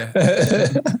rhymes. Yeah.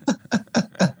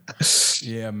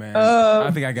 Yeah, man.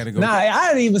 I think I got to go. Nah,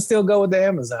 I'd even still go with the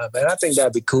Amazon, man. I think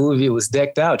that'd be cool if it was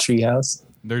decked out treehouse.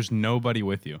 There's nobody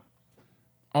with you.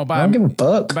 Oh, I don't give a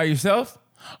fuck. By yourself?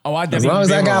 Oh, I as long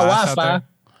as I got Wi-Fi.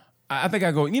 I think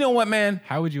I go. You know what, man?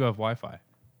 How would you have Wi-Fi?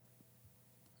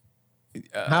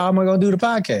 How am I gonna do the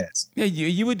podcast? Yeah,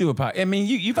 you would do a podcast. I mean,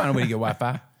 you find a way to get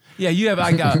Wi-Fi. Yeah, you have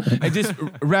like just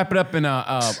wrap it up in a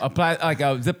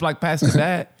Ziploc plastic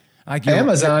bag. Like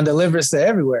Amazon delivers to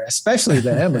everywhere, especially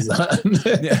the Amazon.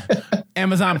 Yeah.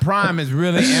 Amazon Prime is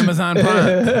really Amazon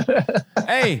Prime.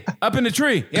 Hey, up in the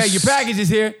tree. Yeah, your package is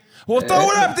here. Well, throw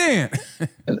it up then.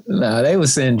 No, they would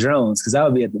send drones because I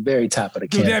would be at the very top of the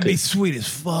Dude, canopy. that'd be sweet as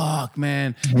fuck,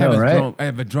 man.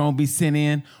 Have a drone be sent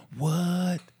in.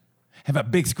 What? Have a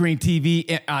big screen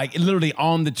TV literally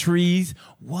on the trees.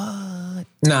 What?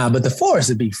 Nah, but the forest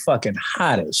would be fucking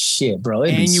hot as shit, bro.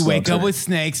 And you wake up with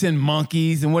snakes and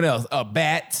monkeys and what else?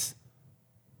 Bats.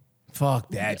 Fuck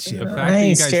that shit. The fact I that you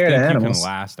ain't guys scared think of you animals. can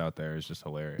last out there is just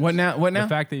hilarious. What now? The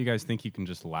fact that you guys think you can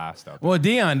just last out there. Well,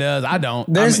 Dion does. I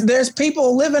don't. There's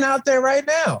people living out there right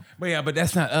now. Well, yeah, but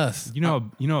that's not us. You know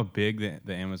how big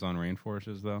the Amazon rainforest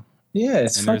is, though? Yeah,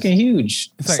 it's fucking huge.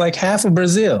 It's like half of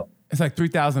Brazil. It's like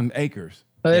 3,000 acres.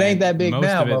 But it ain't that big most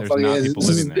now, of it, there's not motherfucker. people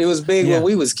living there. It was big when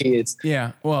we was kids.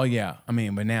 Yeah. Well, yeah. I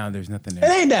mean, but now there's nothing It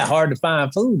there. ain't that hard to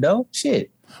find food, though.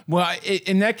 Shit. Well,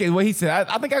 in that case, what he said,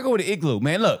 I think I go with the igloo,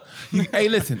 man. Look, hey,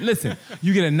 listen.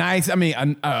 You get a nice,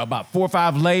 about 4 or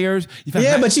 5 layers.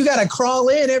 But you gotta crawl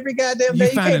in every goddamn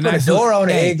day. You can't put a door on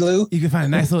an igloo. You can find a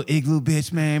nice little igloo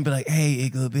bitch, man. Be like, hey,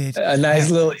 igloo bitch. A nice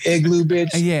little igloo bitch.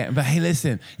 Yeah, but hey,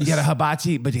 listen, you got a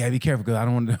hibachi, but you gotta be careful because I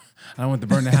don't want to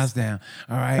burn the house down.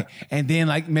 All right, and then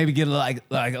maybe get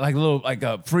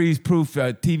a freeze-proof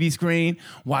TV screen.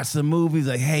 Watch some movies.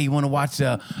 Like, hey, you want to watch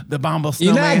the Bombo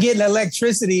Snowman? You're not getting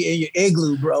electricity in your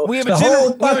igloo, bro. We have a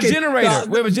generator.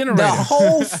 We have a generator. The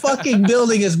whole fucking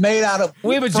building is made out of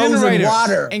we have a generator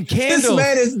water and candles. This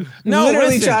man is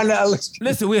literally trying to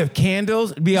listen. We have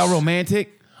candles. Be all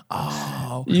romantic.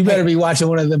 Oh, you better be watching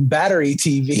one of them battery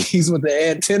TVs with the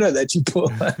antenna that you pull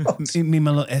out. Me and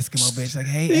my little Eskimo bitch, like,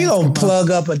 hey, you don't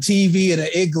plug up a TV in an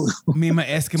igloo. Me and my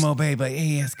Eskimo babe, like,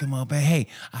 hey, Eskimo babe, hey,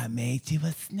 I made you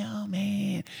a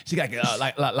snowman. She got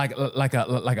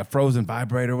like a frozen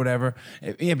vibrator or whatever.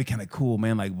 It'd be kind of cool,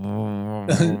 man. Like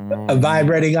a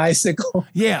vibrating icicle.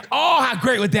 Yeah. Oh, how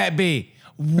great would that be?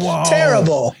 Whoa.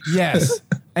 Terrible. Yes.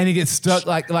 And he gets stuck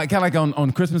kind of like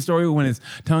on Christmas Story when his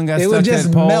tongue got stuck. It would just to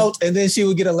that pole. Melt, and then she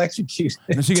would get electrocuted.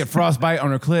 And she get frostbite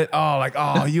on her clit.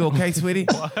 Oh, you okay, sweetie?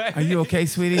 Are you okay,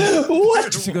 sweetie?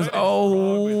 What? She goes,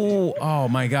 oh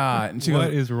my God. And she what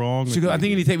goes, is wrong? She goes, I think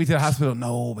you need to take me to the hospital.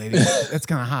 No, baby, that's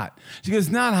kind of hot. She goes,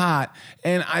 it's not hot,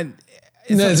 and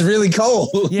it's really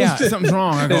cold. Yeah, something's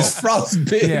wrong. I go, it's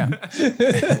frostbitten.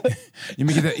 Yeah. You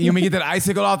may get that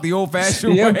icicle off the old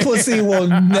fashioned way. Your pussy will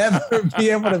never be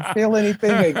able to feel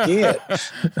anything again.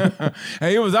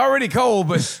 Hey, it was already cold,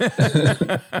 but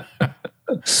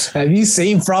have you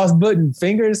seen frostbitten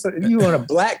fingers? You want a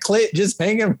black clit just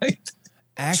hanging right?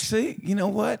 Actually, you know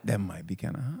what? That might be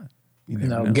kind of hot. You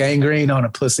never know. Gangrene on a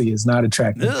pussy is not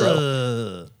attractive,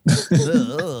 bro.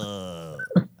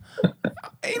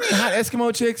 Any hot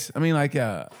Eskimo chicks? I mean, any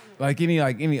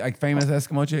famous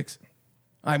Eskimo chicks?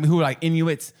 Who are like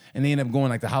Inuits and they end up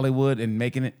going to Hollywood and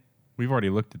making it? We've already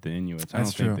looked at the Inuits. I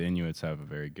don't think the Inuits have a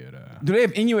very good. Do they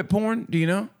have Inuit porn? Do you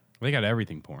know? They got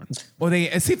everything porn. Well,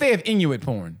 see if they have Inuit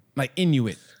porn, like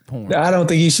Inuit porn. I don't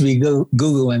think you should be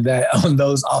Googling that on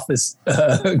those office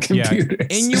computers. Yeah.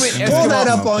 Inuit Eskimo. Pull that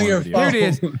up on your phone. Here it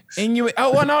is. Inuit.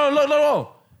 Oh, well,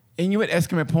 no. Inuit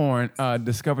Eskimo porn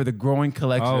discovered the growing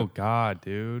collection. Oh God,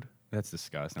 dude, that's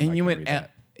disgusting. Inuit.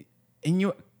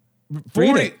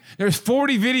 40. There's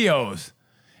 40 videos.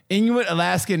 Inuit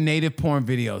Alaskan native porn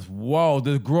videos. Whoa,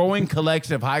 the growing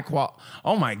collection of high quality.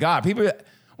 Oh my God, people.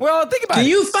 Well, think about it. Can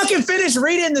you fucking finish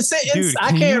reading the sentence? Dude,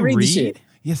 I can't read the shit.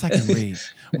 Yes, I can read.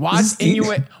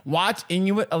 Watch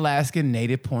Inuit Alaskan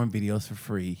native porn videos for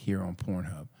free here on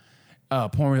Pornhub.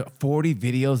 40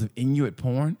 videos of Inuit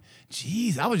porn.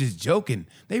 Jeez, I was just joking.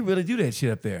 They really do that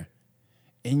shit up there.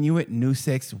 Inuit new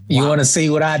sex. Wow. You want to see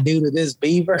what I do to this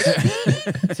beaver?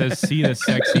 It says, see the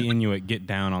sexy Inuit get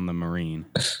down on the Marine.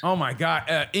 Oh my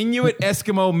God. Inuit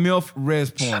Eskimo MILF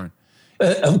res porn.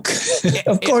 Of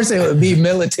course it would be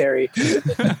military.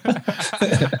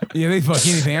 Yeah, they fuck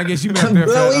anything. I guess you better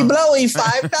blowy,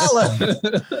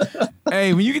 $5.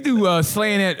 Hey, when you can do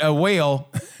slaying at a whale,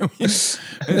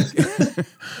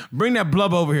 bring that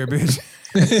blub over here, bitch.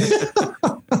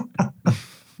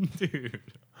 Dude.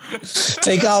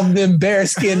 Take off them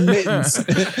bearskin mittens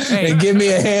and give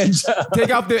me a hand job.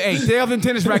 Take off them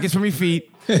tennis rackets from your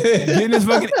feet. Get in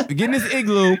this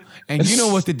igloo, and you know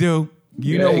what to do.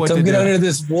 You know what to do. Get under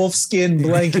this wolf skin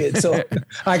blanket so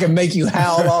I can make you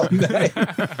howl all night.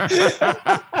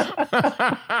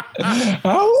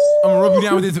 I'm gonna rub you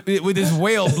down with this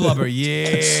whale blubber.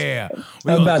 Yeah.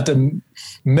 I'm about to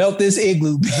melt this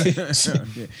igloo, bitch.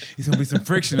 There's gonna be some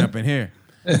friction up in here.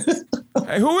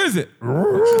 Hey, who is it?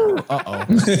 Uh-oh.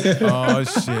 Oh,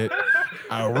 shit.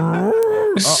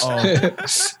 Uh-oh.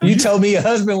 You told me your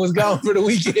husband was gone for the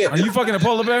weekend. Are you fucking a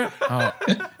polar bear? Oh.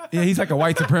 Yeah, he's like a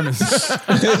white supremacist.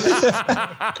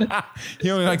 He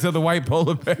only likes other white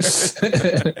polar bears.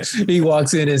 He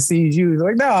walks in and sees you. He's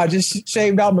like, no, I just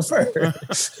shaved out my fur.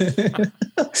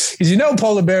 Because you know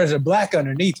polar bears are black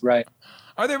underneath, right?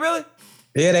 Are they really?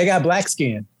 Yeah, they got black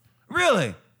skin.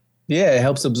 Really? Yeah, it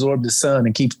helps absorb the sun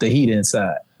and keeps the heat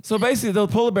inside. So basically, those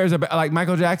polar bears are like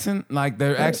Michael Jackson. Like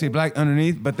they're actually black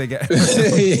underneath, but they got.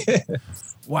 Yeah.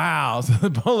 Wow, so the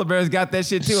polar bears got that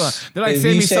shit too. Huh? They're like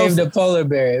Sammy Sosa. The polar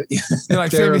bear. They're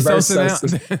like Sammy Sosa now.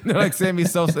 They're like Sammy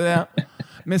Sosa now.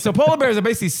 Man, so polar bears are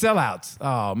basically sellouts.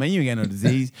 Oh man, you ain't got no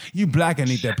disease. You black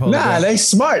underneath that polar bear. Nah, they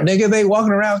smart, nigga. They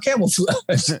walking around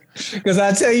camouflage. Because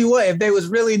I tell you what, if they was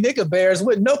really nigga bears,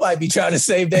 wouldn't nobody be trying to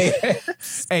save their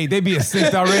ass. Hey, they be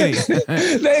extinct already.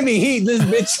 They be heating this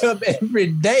bitch up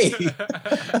every day.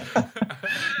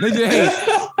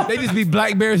 They just be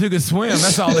black bears who can swim.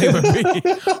 That's all they would be.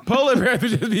 Polar bears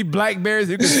would just be black bears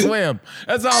who can swim.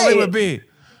 That's all they would be.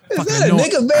 Is that a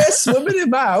nigga bear swimming in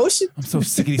my ocean? I'm so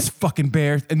sick of these fucking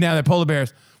bears. And now they're polar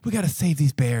bears. We got to save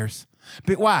these bears.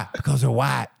 But why? Because they're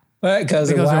white. What? Because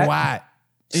they're white.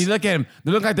 And you look at them,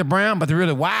 they look like they're brown, but they're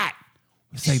really white.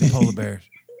 We save the polar bears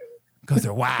because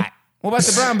they're white. What about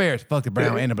the brown bears? Fuck the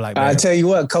brown and the black bears. I tell you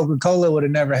what, Coca-Cola would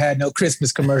have never had no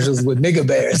Christmas commercials with nigga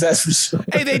bears. That's for sure.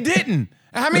 Hey, they didn't.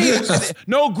 I mean,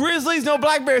 no Grizzlies, no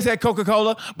black bears had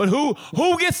Coca-Cola, but who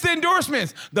gets the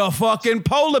endorsements? The fucking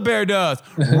polar bear does.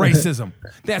 Racism.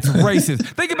 That's racist.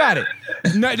 Think about it.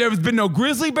 There's been no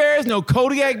grizzly bears, no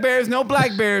Kodiak bears, no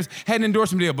black bears had an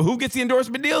endorsement deal. But who gets the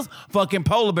endorsement deals? Fucking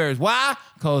polar bears. Why?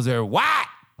 Because they're white.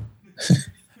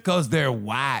 Because they're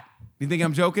white. You think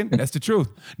I'm joking? That's the truth.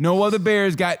 No other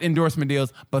bears got endorsement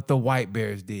deals, but the white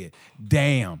bears did.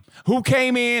 Damn. Who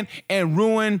came in and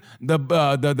ruined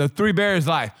the three bears'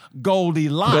 life?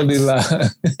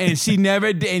 Goldilocks. And she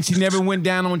never went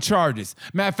down on charges.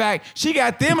 Matter of fact, she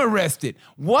got them arrested.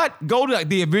 What? Goldilocks,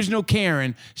 the original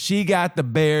Karen, she got the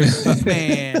bears.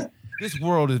 Man, this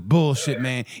world is bullshit,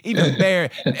 man. Even bear.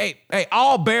 Hey,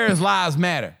 all bears' lives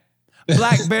matter.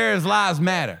 Black bears' lives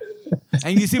matter.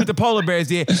 And you see what the polar bears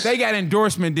did. They got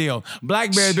endorsement deal.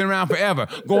 Black bears been around forever.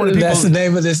 Going to people. That's the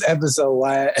name of this episode,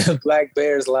 Wyatt. Black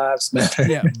Bears Lives Matter.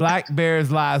 Yeah, Black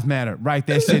Bears Lives Matter. Write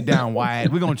that shit down,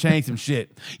 Wyatt. We're going to change some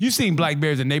shit. You seen black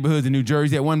bears in neighborhoods in New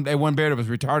Jersey. That one bear that was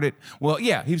retarded. Well,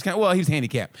 yeah, he was he was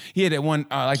handicapped. He had that one,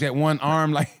 that one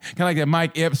arm, kind of like that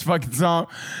Mike Epps fucking song.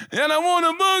 And I want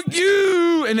to book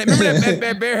you. And remember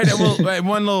that bear had that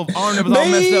one little arm that was all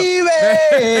messed up.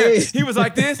 He was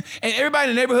like this, and everybody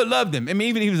in the neighborhood loved him. I mean,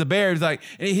 even he was a bear. He was like,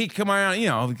 and he'd come around,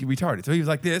 retarded. So he was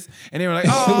like this, and they were like,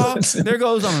 oh, there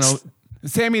goes, I don't know,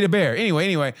 Sammy the bear.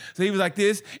 Anyway, so he was like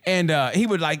this, and he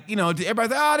would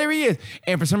everybody's like, oh, there he is.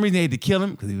 And for some reason they had to kill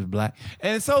him because he was black.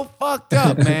 And it's so fucked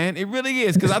up, man. It really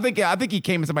is. Because I think he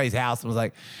came to somebody's house and was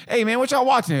like, hey man, what y'all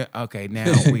watching? Okay, now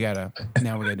we gotta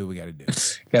do what we gotta do.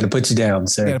 Gotta put you down,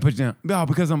 sir. Gotta put you down. No,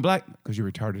 because I'm black. Because you're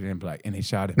retarded and black. And they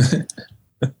shot him.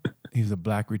 He was a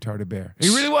black retarded bear. He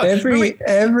really was.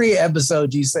 Every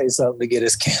episode you say something to get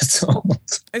us canceled.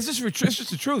 It's just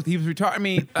the truth. He was retarded. I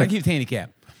mean, he was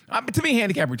handicapped. To me,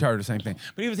 handicap retarded the same thing.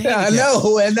 But he was handicapped. Yeah, I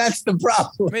know, and that's the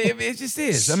problem. It just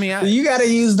is. I mean, you got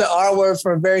to use the R word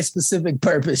for a very specific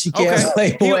purpose. You can't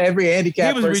label every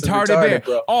handicap. He was retarded bear.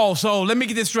 Bro. Oh, so let me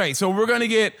get this straight. So we're gonna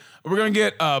get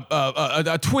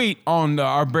a tweet on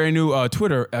our brand new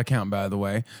Twitter account. By the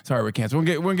way, sorry we canceled.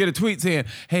 We're gonna get a tweet saying,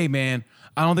 "Hey man,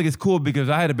 I don't think it's cool because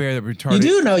I had a bear that retarded." You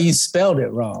do know you spelled it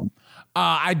wrong.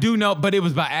 I do know, but it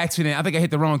was by accident. I think I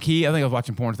hit the wrong key. I think I was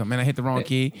watching porn or something, and I hit the wrong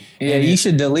key. Yeah, you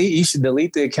should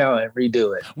delete the account and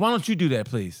redo it. Why don't you do that,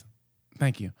 please?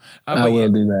 Thank you. I will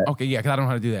do that. Okay, yeah, because I don't know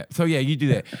how to do that. So yeah, you do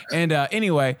that. And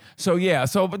anyway, but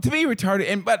to me,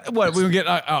 retarded. But what, we're gonna get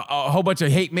a whole bunch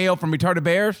of hate mail from retarded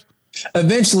bears?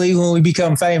 Eventually, when we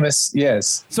become famous,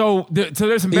 yes. So there's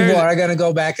some bears. People are going to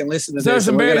go back and listen to this.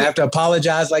 And we're going to have to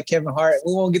apologize like Kevin Hart.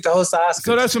 We won't get the host Oscars.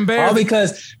 So there's some bears. All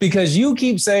because you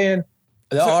keep saying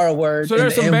the R word. So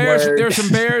there's some bears. There's some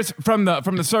bears from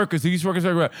the circus. They used to work at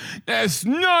circus. That's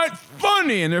not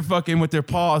funny. And they're fucking with their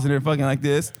paws and they're fucking like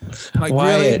this. Like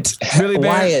Wyatt. Really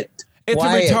bear? Wyatt. It's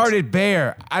Wyatt. A retarded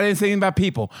bear. I didn't say anything about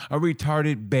people. A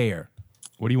retarded bear.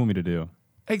 What do you want me to do?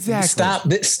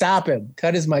 Exactly. Stop him.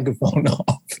 Cut his microphone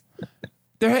off.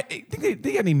 They got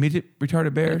any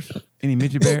retarded bears? Any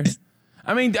midget bears?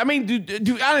 I mean,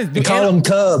 do call them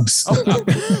cubs.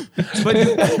 But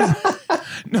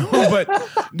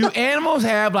do animals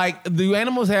have like?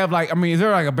 I mean, is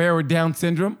there like a bear with Down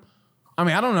syndrome? I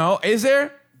mean, I don't know. Is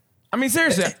there? I mean,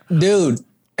 seriously, dude.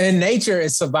 In nature,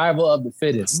 it's survival of the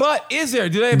fittest. But is there?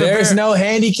 Do they have There's no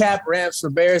handicap ramps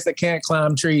for bears that can't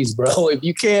climb trees, bro. If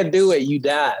you can't do it, you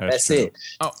die. That's it.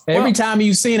 Oh, Every time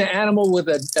you've seen an animal with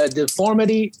a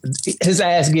deformity, his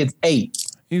ass gets ate.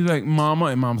 He's like, Mama,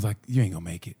 and Mama's like, you ain't gonna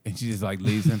make it. And she just like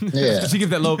leaves him. Yeah. She gives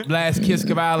that little last kiss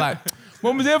goodbye, like,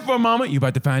 what was that for, Mama? You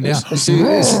about to find out.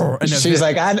 She's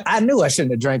like, I knew I shouldn't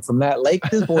have drank from that lake.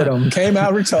 This boy came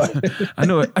out retarded. I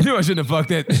knew I shouldn't have fucked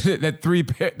that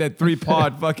three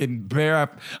pod fucking bear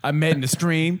I met in the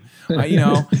stream.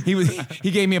 He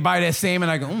gave me a bite of that salmon.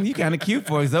 I go, you kind of cute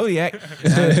for a Zodiac,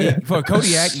 for a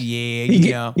Kodiak.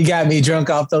 Yeah, He got me drunk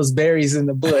off those berries in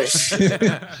the bush.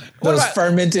 Those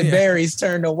fermented berries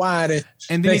turned to wine,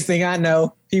 and next thing I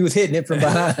know, he was hitting it from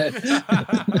behind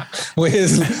with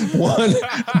his one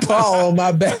paw on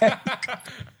my back.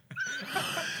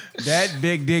 That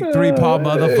big dick 3-paw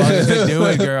motherfucker could do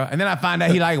it, girl. And then I find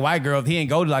out he like white girls. He ain't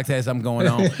Goldilocks had something going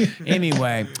on.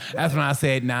 Anyway, that's when I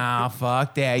said, nah,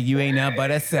 fuck that. You ain't nothing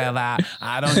but a sellout.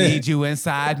 I don't need you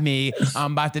inside me.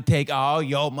 I'm about to take all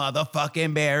your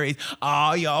motherfucking berries,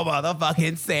 all your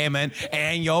motherfucking salmon,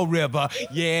 and your river.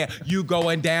 Yeah, you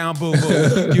going down,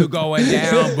 boo-boo. You going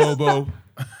down, boo-boo.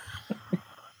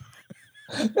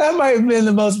 That might have been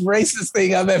the most racist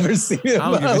thing I've ever seen.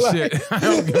 I don't give a shit.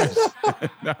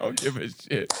 I don't give a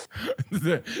shit.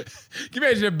 Can you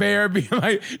imagine a bear being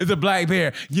like, it's a black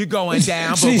bear. You going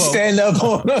down, She boo-boo. stand up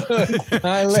on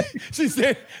hind leg. She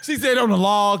said on the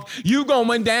log, you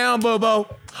going down, boo-boo.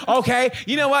 Okay,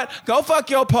 you know what? Go fuck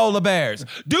your polar bears.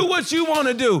 Do what you want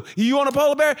to do. You want a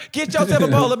polar bear? Get yourself a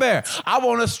polar bear. I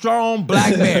want a strong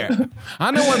black bear.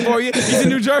 I know one for you. He's in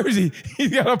New Jersey. He's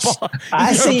got a paw.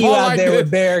 I see you out there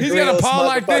with Bear He's got a Grylls, paw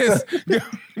like this.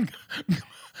 motherfucker.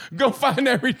 Go find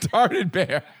that retarded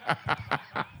bear.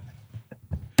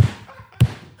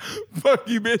 Fuck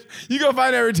you, bitch. You go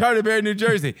find that retarded bear in New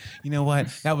Jersey. You know what?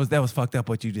 That was fucked up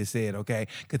what you just said, okay?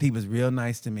 Because he was real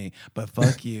nice to me. But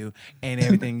fuck you and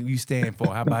everything you stand for.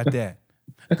 How about that?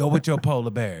 Go with your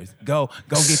polar bears. Go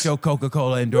get your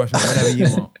Coca-Cola endorsement, whatever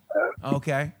you want.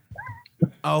 Okay?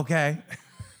 Okay.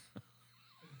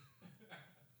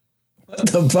 What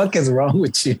the fuck is wrong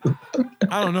with you?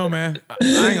 I don't know, man.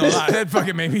 I ain't gonna lie. That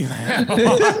fucking made me laugh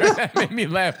hard. That made me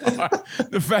laugh hard.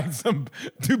 The fact some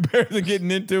two bears are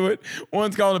getting into it.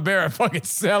 One's calling a bear a fucking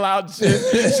sellout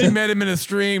shit. She met him in a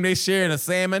stream. They sharing a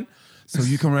salmon. So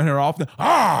you come around here often.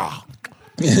 Ah!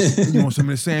 You want some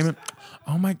of the salmon?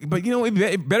 Oh my, but you know, it'd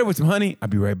be better with some honey. I'll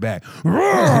be right back.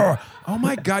 Roar! Oh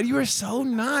my God, you are so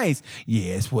nice.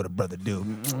 Yeah, it's what a brother do.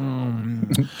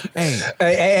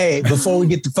 Hey, before we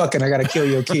get to fucking, I gotta kill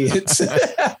your kids.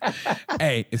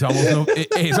 Hey, it's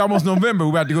almost November.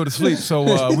 We're about to go to sleep.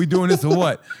 So we doing this or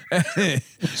what?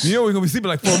 You know we're gonna be sleeping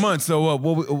like 4 months. So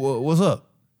what's up?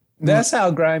 That's how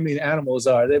grimy the animals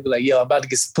are. They'd be like, yo, I'm about to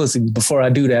get some pussy. Before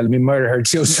I do that, let me murder her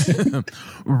children.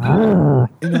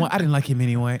 You know what? I didn't like him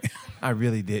anyway. I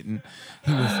really didn't.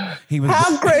 He was.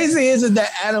 How crazy is it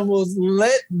that animals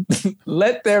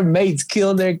let their mates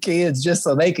kill their kids just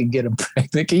so they can get them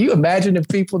pregnant? Can you imagine if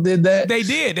people did that? They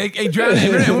did. They drowned.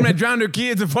 Remember that woman that drowned her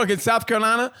kids in fucking South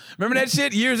Carolina? Remember that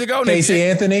shit years ago? Casey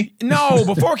Anthony? No,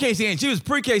 before Casey Anthony. She was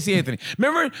pre-Casey Anthony.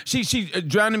 Remember she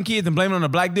drowned them kids and blamed it on a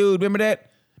black dude? Remember that?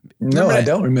 No, I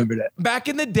don't remember that. Back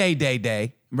in the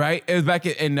day, right? It was back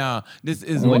in this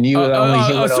is when you were only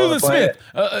human Susan on the planet.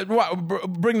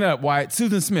 Smith. Bring that up, Wyatt.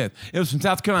 Susan Smith. It was from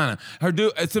South Carolina. Her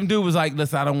dude, some dude was like,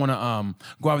 "Listen, I don't want to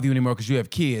go out with you anymore because you have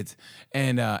kids."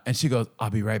 And she goes, "I'll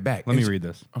be right back." Let me read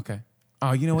this. Okay.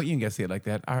 Oh, you know what? You ain't got to say it like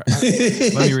that. Let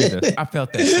me read this. I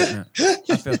felt that shit, man.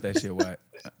 I felt that shit, Wyatt.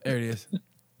 There it is.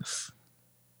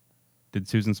 Did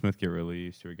Susan Smith get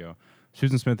released? Here we go.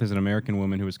 Susan Smith is an American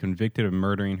woman who was convicted of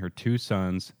murdering her two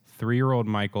sons, 3-year-old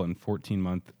Michael and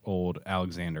 14-month-old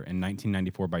Alexander, in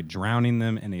 1994 by drowning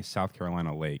them in a South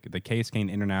Carolina lake. The case gained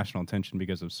international attention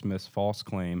because of Smith's false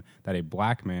claim that a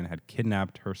black man had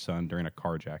kidnapped her son during a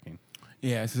carjacking.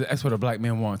 Yeah, that's what a black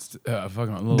man wants.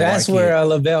 Fucking little That's white where kid.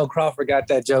 Lavelle Crawford got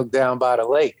that joke down by the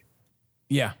lake.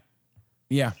 Yeah.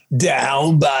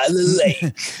 Down by the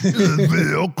lake.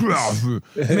 Bill Crawford.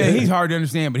 Man, he's hard to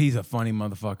understand, but he's a funny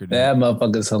motherfucker, dude. That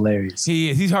motherfucker's hilarious. He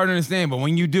is. He's hard to understand, but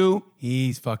when you do,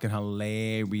 he's fucking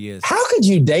hilarious. How could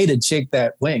you date a chick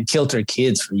that went and killed her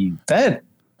kids for you?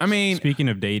 I mean, Speaking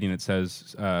of dating, it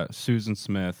says Susan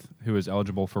Smith, who is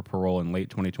eligible for parole in late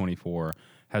 2024,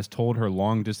 has told her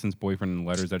long-distance boyfriend in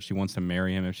letters that she wants to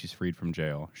marry him if she's freed from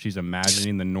jail. She's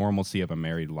imagining the normalcy of a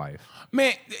married life.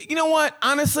 man, you know what?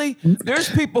 Honestly, there's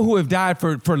people who have died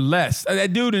for less.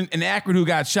 That dude in Akron who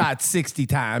got shot 60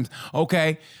 times,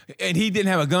 okay? And he didn't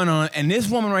have a gun on. And this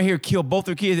woman right here killed both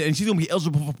her kids, and she's going to be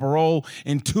eligible for parole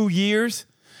in 2 years?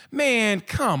 Man,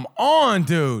 come on,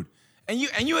 dude. And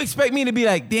you expect me to be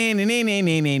like,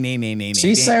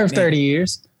 She served 30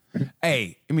 years.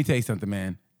 Hey, let me tell you something,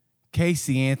 man.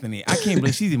 Casey Anthony, I can't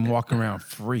believe she's even walking around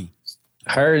free.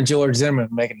 Her and George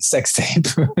Zimmerman making a sex tape.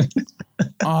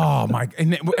 Oh my!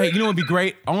 And hey, you know what'd be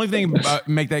great? Only thing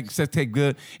make that sex tape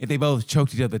good if they both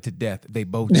choked each other to death. They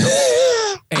both choked.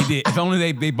 Hey, did. If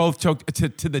only they both choked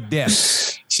to the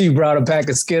death. She brought a pack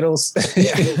of Skittles.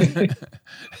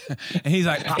 And he's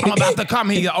like, I'm about to come.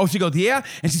 She goes, yeah.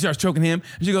 And she starts choking him.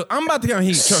 And she goes, I'm about to come. And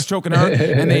he starts choking her.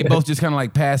 And they both just kind of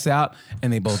like pass out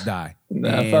and they both die.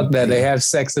 Nah, fuck that. They have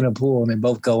sex in a pool and they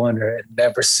both go under it and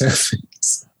never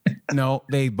surface. No,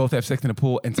 they both have sex in the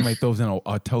pool and somebody throws in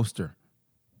a toaster.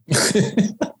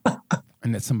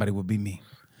 And that somebody will be me.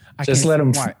 Just let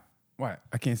him. Why?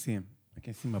 I can't see him. I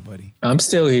can't see my buddy. I'm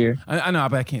still here. I know,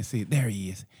 but I can't see it. There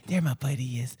he is. There my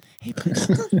buddy is. Hey, buddy.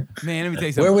 Man, let me tell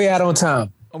you something. Where we at on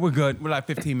time? Oh, we're good. We're like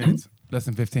 15 minutes. Less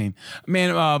than 15.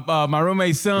 Man, my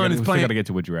roommate's son is We playing. got to get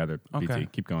to Would You Rather, BT. Okay.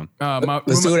 Keep going.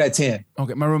 Let's do it at 10.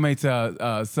 Okay, my roommate's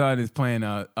son is playing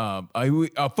a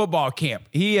football camp.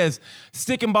 He has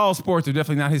stick and ball sports are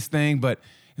definitely not his thing, but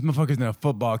this motherfucker's in a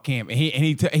football camp, and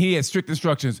he had strict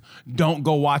instructions: don't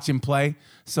go watch him play.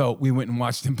 So we went and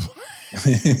watched him play.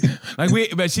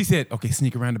 But she said, "Okay,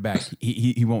 sneak around the back.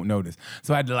 He won't notice."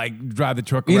 So I had to like drive the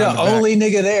truck. You around the the only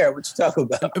nigga there. What you talking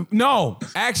about? No,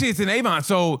 actually, it's in Avon,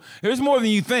 so there's more than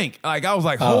you think. Like I was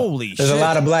like, "Holy shit!" There's a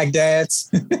lot of black dads.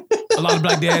 A lot of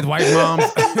black dads, white moms,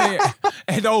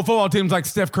 and the old football team's like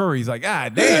Steph Curry's. Like,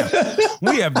 God damn,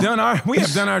 we have done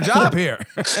our job here.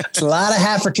 A lot of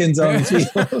Africans on the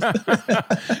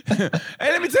field.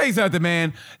 Hey, let me tell you something,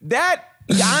 man. That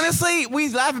honestly, we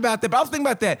laugh about that, but I was thinking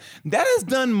about that. That has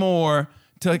done more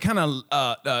to kind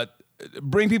of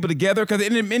bring people together. Because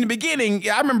in the beginning,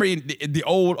 I remember the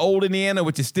old Indiana,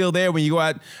 which is still there when you go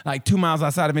out like 2 miles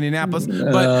outside of Indianapolis.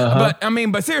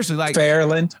 But seriously, like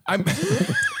Fairland.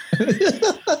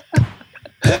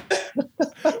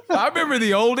 I remember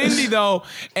the old Indy though,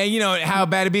 and you know how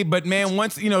bad it be. But man,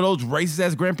 once you know those racist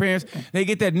ass grandparents, they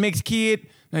get that mixed kid.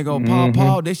 They go,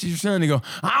 Paul, this is your son. They go,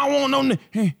 I don't want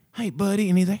no. Hey, buddy,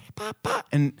 and he's like, hey, Papa,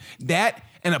 and that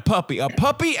and a puppy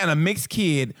and a mixed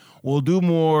kid will do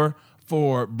more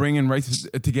for bringing races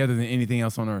together than anything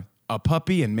else on earth. A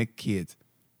puppy and mixed kids.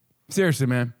 Seriously,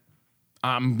 man.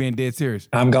 I'm being dead serious.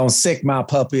 I'm gonna sick my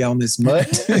puppy on this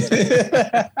mutt.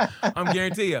 I'm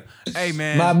guarantee you. Hey,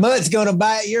 man. My mutt's gonna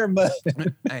bite your mutt.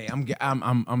 Hey,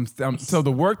 I'm so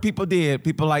the work people did,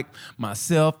 people like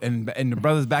myself and the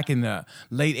brothers back in the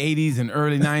late 80s and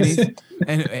early 90s,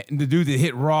 and the dude that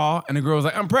hit Raw, and the girl was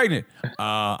like, I'm pregnant.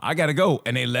 I gotta go.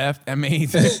 And they left. I mean,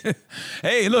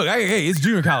 hey, look, hey, it's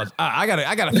junior college. I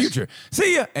got a future.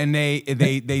 See ya. And they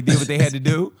did what they had to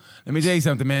do. Let me tell you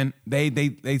something, man.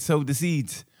 They sowed the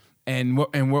seeds. And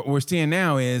what we're seeing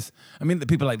now is, I mean, the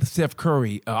people like Steph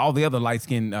Curry, all the other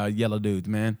light-skinned yellow dudes,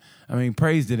 man. I mean,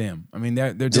 praise to them. I mean,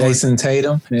 they're doing Jason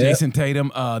Tatum. Yep. Jason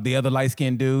Tatum, the other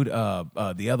light-skinned dude,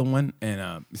 the other one,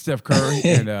 and Steph Curry,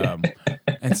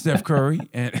 and Steph Curry.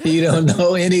 And you don't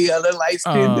know any other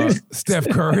light-skinned dude? Steph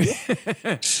Curry.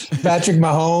 Patrick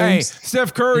Mahomes. Hey,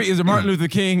 Steph Curry is a Martin Luther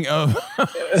King of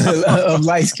of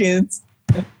light-skins.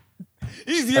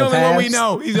 He's the only one we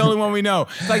know. He's the only one we know.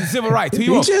 It's like civil rights.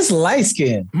 He's just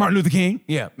light-skinned. Martin Luther King.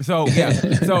 Yeah. So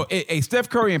Steph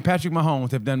Curry and Patrick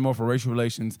Mahomes have done more for racial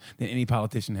relations than any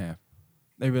politician have.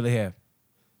 They really have.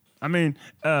 I mean,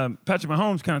 Patrick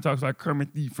Mahomes kind of talks like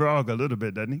Kermit the Frog a little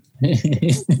bit, doesn't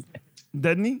he?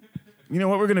 Doesn't he? You know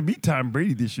what? We're going to beat Tom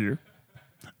Brady this year.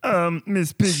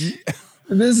 Miss Piggy.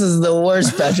 This is the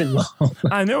worst Patrick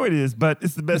Mahomes. I know it is, but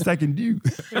it's the best I can do.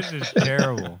 This is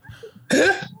terrible.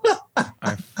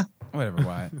 Whatever,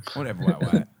 Wyatt.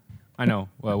 I know.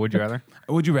 Well, would you rather?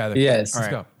 Would you rather? Yes.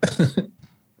 Let's All go.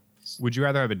 Would you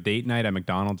rather have a date night at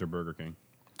McDonald's or Burger King?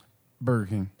 Burger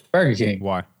King. Burger King.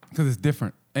 Why? Because it's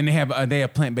different. And they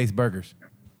have plant-based burgers.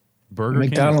 Burger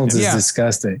McDonald's King is Yeah.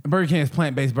 disgusting. Burger King has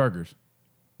plant-based burgers.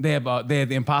 They have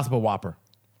the Impossible Whopper.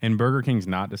 and Burger King's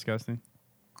not disgusting.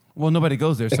 Well, nobody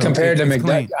goes there. So compared to it's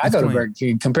McDonald's, clean. I It's go to clean. Burger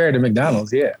King. Compared to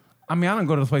McDonald's, yeah. I mean, I don't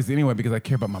go to those places anyway because I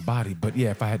care about my body. But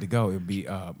yeah, if I had to go, it would be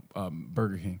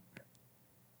Burger King.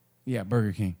 Yeah,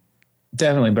 Burger King.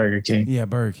 Definitely Burger King. Yeah,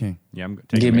 Burger King. Yeah, I'm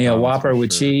taking Give me a McDonald's Whopper for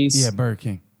with sure. cheese. Yeah, Burger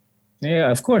King.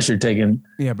 Yeah, of course you're taking.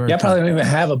 Yeah, Burger Y'all King. probably don't even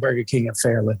have a Burger King in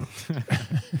Fairland.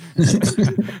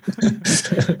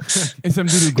 And some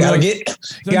dude who Gotta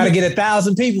grills- get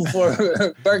 1,000 people before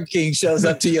Burger King shows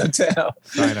up to your town.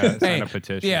 Sign a Hey,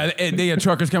 petition. Yeah, they have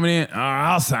truckers coming in.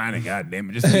 I'll sign it,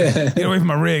 goddamn it. Just get away from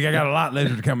my rig. I got a lot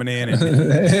lizards coming in.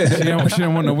 And she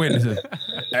don't want no witnesses.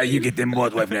 Hey, you get them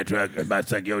boys away from that truck. I'm about to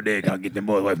suck your dick. I'll get them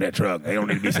boys away from that truck. They don't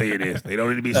need to be saying this. They don't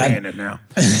need to be saying this now.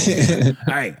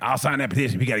 Hey, I'll sign that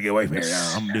petition. We got to get away from here.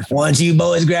 I'm gonna do some- Once you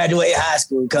boys graduate high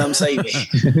school, come see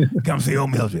me. Come see old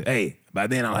Mildred. Hey, by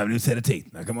then I'll have a new set of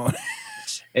teeth. Now, come on.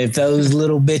 If those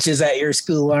little bitches at your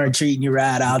school aren't treating you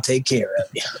right, I'll take care of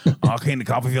you. I'll clean the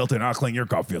coffee filter and I'll clean your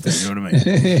coffee filter. You know what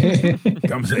I mean?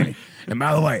 Come see me. And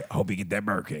by the way, I hope you get that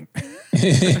Burger King.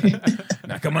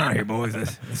 Now come on here, boys.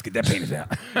 Let's get that penis out.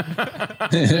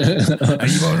 Are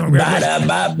you boys on grab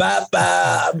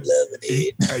Ba-da-ba-ba-ba. I'm loving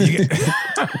it. you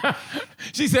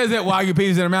She says that while your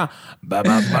penis in her mouth. Ba,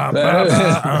 ba, ba, ba,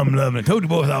 ba. I'm loving it. Told you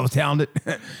boys I was talented.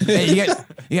 Hey, you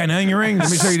got none in your rings?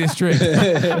 Let me show you this trick.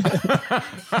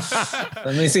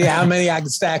 Let me see how many I can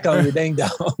stack on your ding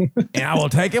dong. And I will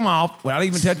take them off without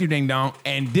even touching your ding dong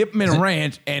and dip them in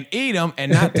ranch and eat them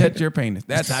and not touch your penis.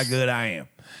 That's how good I am.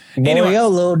 Anyway, your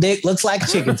little dick looks like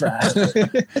chicken fries.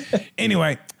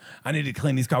 Anyway, I need to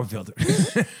clean these coffee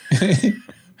filters.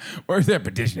 Where's that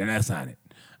petition? And I sign it.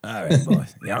 All right,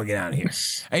 boys. Y'all get out of here.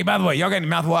 Hey, by the way, y'all got any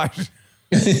mouthwash?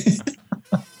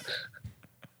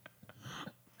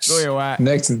 Go ahead, White.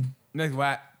 Next,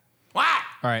 White. White!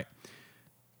 All right.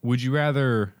 Would you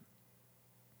rather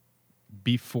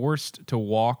be forced to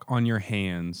walk on your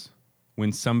hands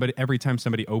every time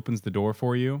somebody opens the door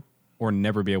for you, or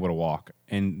never be able to walk?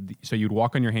 And so you'd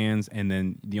walk on your hands, and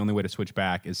then the only way to switch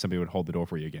back is somebody would hold the door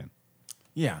for you again.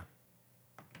 Yeah.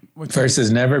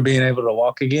 versus never being able to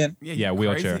walk again. Yeah,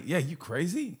 wheelchair. Crazy? Yeah, you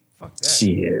crazy? Fuck that.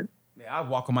 Shit. Yeah, I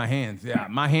walk on my hands. Yeah,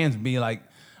 my hands be like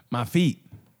my feet.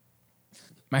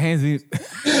 My hands be...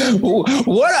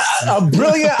 What a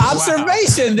brilliant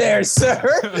observation there, sir.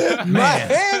 My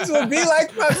hands would be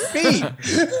like my feet.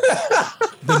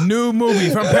 The new movie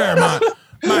from Paramount.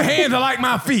 My hands are like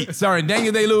my feet. Starring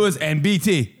Daniel Day-Lewis and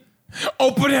BT.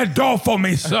 Open that door for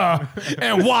me, sir,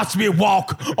 and watch me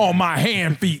walk on my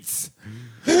hand feet.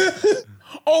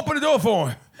 Open the door for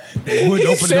him. They wouldn't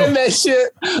He open the said door. that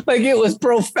shit like it was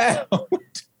profound.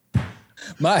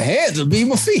 My hands would be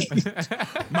my feet.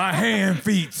 My hand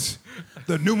feet.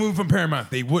 The new movie from Paramount.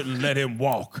 They wouldn't let him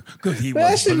walk because he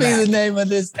That was should black. be the name of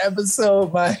this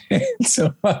episode. My hands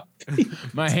are my feet.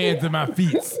 My hands and my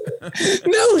feet.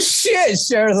 No shit,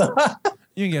 Sherlock.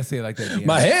 You ain't gotta say it like that, Deanna.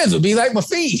 My hands would be like my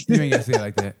feet. You ain't gotta say it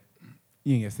like that.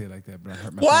 You ain't gotta say it like that, bro. I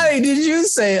hurt my Why feelings. did you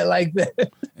say it like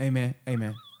that? Amen.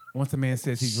 Amen. Once a man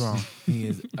says he's wrong, he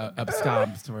is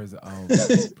abscond towards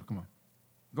come on.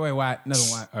 Go ahead, White. Another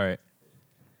White. All right.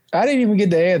 I didn't even get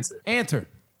the answer. Answer.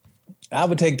 I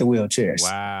would take the wheelchairs.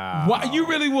 Wow. Why you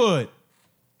really would?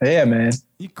 Yeah, man.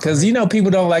 You Because crazy. you know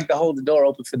people don't like to hold the door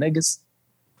open for niggas.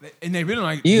 And they really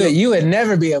like You would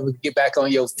never be able to get back on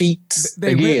your feet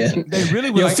They again. really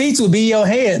would Your like, feet would be your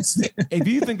hands. If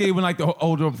you think they would like to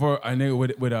hold him for a nigga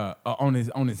with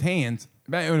on his hands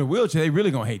back in a wheelchair, they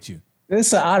really gonna hate you.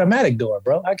 It's an automatic door,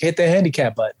 bro. I can hit the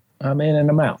handicap button. I'm in and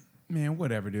I'm out. Man,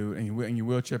 whatever, dude. And your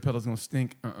wheelchair pillows gonna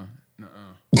stink.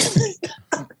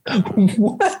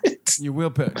 What? Your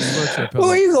wheelchair Who pillow.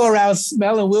 are you going around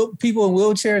smelling people in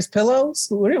wheelchairs pillows?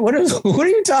 What are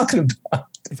you talking about?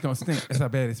 It's gonna stink. That's how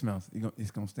bad it smells.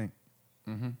 It's gonna stink.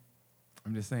 I'm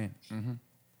just saying.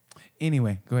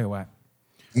 Anyway, go ahead, White.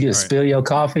 You just spill your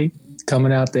coffee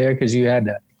coming out there because you had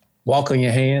to walk on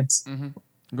your hands.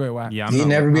 Go ahead, White. Yeah, You'd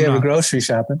never be able to grocery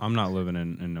shopping. I'm not living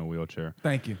in no wheelchair.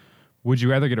 Thank you. Would you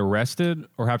rather get arrested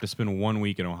or have to spend 1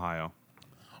 week in Ohio?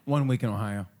 1 week in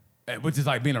Ohio, which is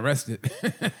like being arrested.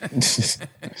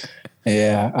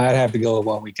 Yeah, I'd have to go with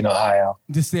 1 week in Ohio.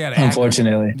 Just stay out of Akron.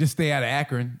 Unfortunately, Just stay out of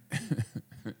Akron.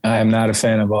 I am not a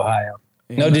fan of Ohio.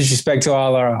 No disrespect to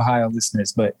all our Ohio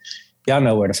listeners, but y'all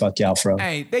know where the fuck y'all from.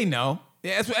 Hey, they know.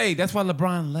 Yeah, that's why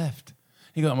LeBron left.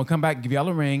 He goes, I'm gonna come back, give y'all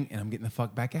a ring, and I'm getting the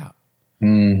fuck back out.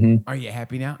 Are you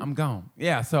happy now? I'm gone.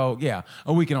 Yeah, so yeah,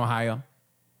 a week in Ohio.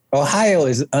 Ohio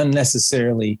is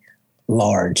unnecessarily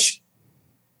large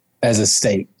as a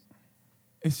state.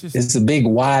 It's a big,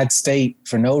 wide state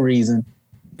for no reason.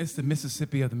 It's the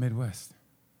Mississippi of the Midwest.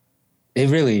 It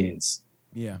really is.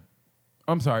 Yeah.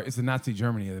 I'm sorry, it's the Nazi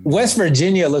Germany of the Midwest. West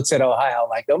Virginia looks at Ohio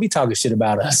like, don't be talking shit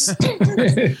about us.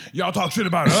 Y'all talk shit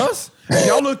about us?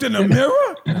 Y'all looked in the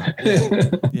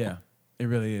mirror? Yeah, it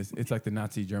really is. It's like the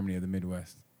Nazi Germany of the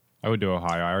Midwest. I would do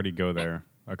Ohio. I already go there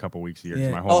a couple weeks a year. 'Cause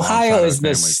Yeah. My whole mom's side Ohio of is the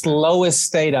family's there. slowest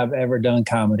state I've ever done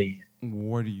comedy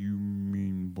What do you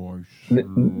mean, boy?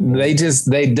 in.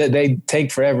 They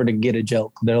take forever to get a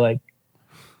joke. They're like,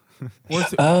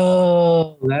 What's it?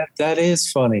 oh, that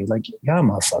is funny. Like, y'all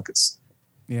motherfuckers.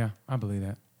 Yeah, I believe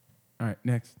that. All right,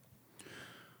 next.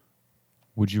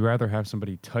 Would you rather have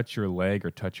somebody touch your leg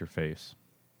or touch your face?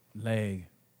 Leg.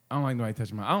 I don't like nobody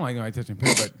touching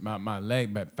but my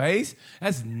leg, but face,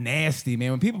 that's nasty,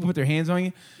 man. When people put their hands on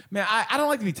you, man, I don't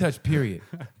like to be touched, period.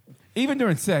 Even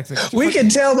during sex. Like, We can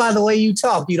tell by the way you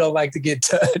talk, you don't like to get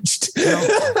touched.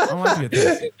 I don't like to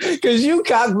get touched. Because you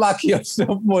cock block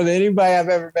yourself more than anybody I've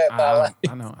ever met in my life.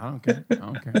 I know. I don't care. I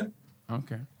don't care. I don't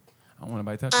care. I don't want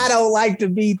anybody touching I me. don't like to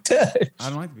be touched. I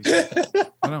don't like to be touched.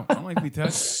 I don't like to be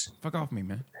touched. Fuck off me,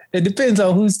 man. It depends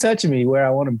on who's touching me, where I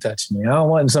want them touching me. I don't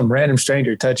want some random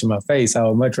stranger touching my face. I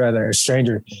would much rather a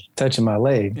stranger touching my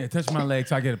leg. Yeah, touch my legs.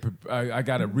 So I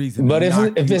got a reason. But to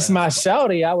knock if you it's out. my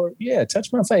shawty, I would,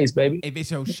 touch my face, baby. If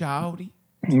it's your shawty,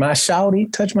 My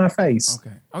shawty, touch my face.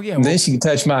 Okay. Oh yeah. And then she can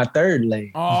touch my third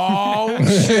leg. Oh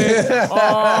shit!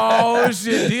 Oh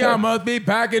shit! Dion must be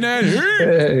packing that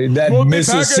heat. That Must be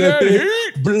Mississippi packing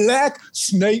that heat. black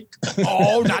snake.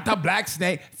 Oh, not the black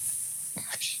snake.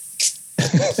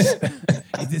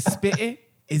 Is it spitting?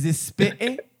 Is it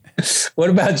spitting? What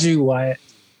about you, Wyatt?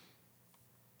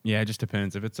 Yeah, it just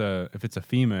depends. If it's a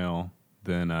female,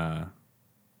 then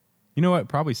you know what?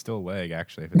 Probably still leg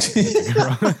actually. If it's a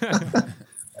girl.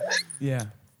 Yeah.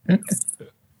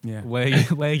 Yeah.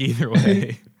 leg either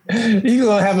way. You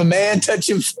gonna have a man touch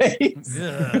your face?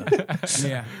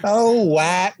 Yeah. Oh,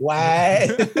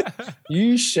 Wyatt.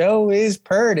 You sure is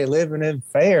pretty living in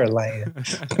Fairland.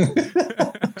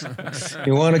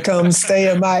 You want to come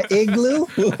stay in my igloo?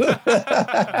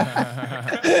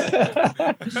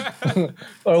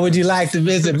 Or would you like to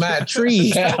visit my tree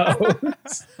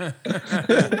house?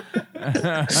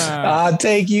 I'll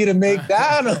take you to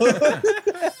McDonald's.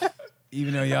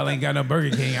 Even though y'all ain't got no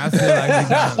Burger King, I still like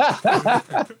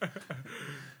McDonald's.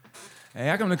 Hey,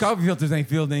 how come the coffee filters ain't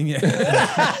filled in yet?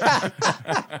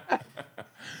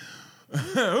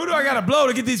 Who do I gotta blow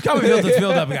to get these coffee filters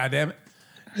filled up? God damn it!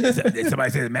 Did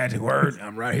somebody say the magic word?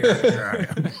 I'm right here. Here I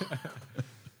am.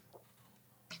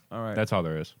 All right. That's all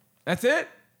there is. That's it?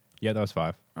 Yeah, that was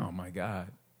 5. Oh my God.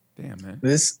 Damn, man.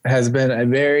 This has been a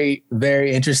very,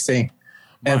 very interesting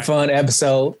and fun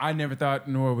episode. I never thought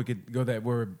nor we could go that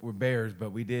we're bears,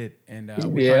 but we did. And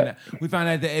we found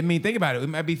out that, I mean, think about it. It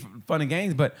might be fun and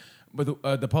games, but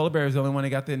the polar bear is the only one that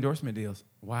got the endorsement deals.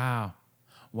 Wow.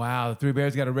 The 3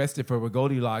 bears got arrested for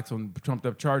Goldilocks on trumped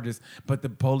up charges, but the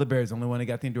polar bear is the only one that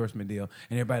got the endorsement deal.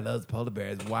 And everybody loves polar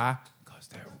bears. Why? Because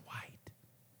they're white.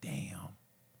 Damn.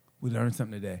 We learned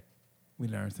something today.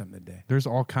 There's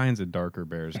all kinds of darker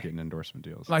bears getting endorsement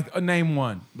deals. Like, name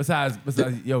one besides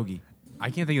Yogi. I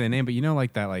can't think of the name, but you know,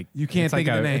 like that, like you can't think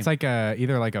of the name. It's like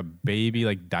either like a baby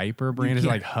like diaper brand. Is it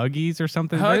like Huggies or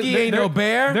something? Huggy ain't no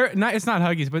bear. It's not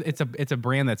Huggies, but it's a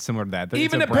brand that's similar to that.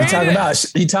 Even the brand.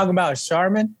 You talking about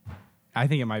Charmin? I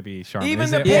think it might be Charmin. Even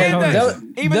the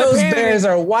pandas. Those bears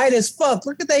are white as fuck.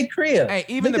 Look at they crib. Hey,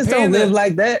 even Niggas the don't panda live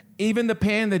like that. Even the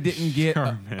panda didn't get.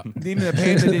 Even the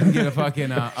panda didn't get a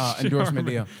fucking endorsement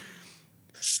deal.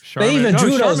 They even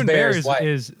drew those bears white.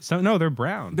 No, they're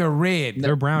brown. They're red.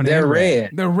 They're brown. They're and red.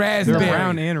 They're raspberry. They're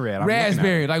brown and red.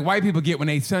 Raspberry, like white people get when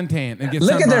they suntan and get Look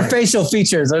sunburned. at their facial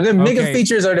features. Are them nigga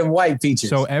features or them white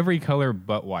features? So every color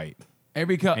but white.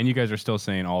 Every color. And you guys are still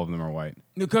saying all of them are white.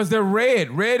 Because they're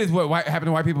red. Red is what happens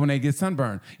to white people when they get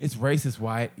sunburned. It's racist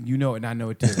white. You know it and I know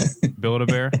it too.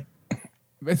 Build-A-Bear?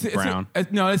 Brown.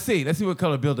 Let's see. Let's see what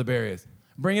color Build-A-Bear is.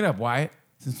 Bring it up, Wyatt.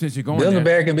 Since you're going there.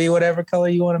 Build-A-Bear can be whatever color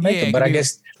you want to make them, but I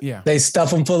guess they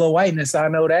stuff them full of whiteness. I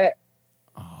know that.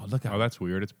 Oh, look out. Oh, that's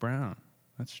weird. It's brown.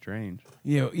 That's strange.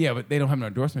 Yeah, but they don't have no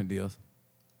endorsement deals.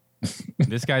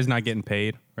 This guy's not getting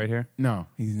paid right here? No,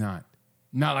 he's not.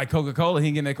 Not like Coca-Cola. He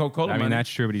ain't getting that Coca-Cola money. I mean, that's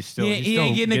true, but he's still he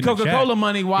ain't getting the Coca-Cola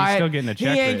money, Wyatt. He's still getting a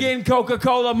check. He ain't getting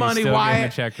Coca-Cola money,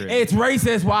 Wyatt. It's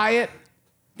racist, Wyatt.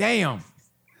 Damn.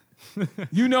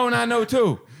 You know and I know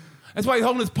too. That's why he's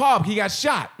holding his paw. He got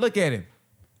shot. Look at him.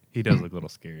 He does look a little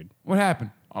scared. What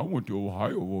happened? I went to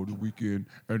Ohio over the weekend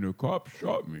and the cops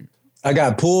shot me. I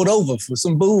got pulled over for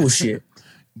some bullshit.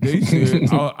 They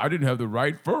said I didn't have the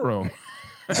right fur on.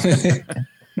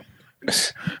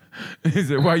 He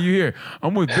said, "Why you here?"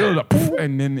 I'm with Bill.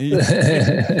 And then he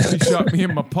shot me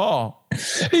in my paw.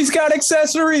 He's got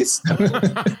accessories.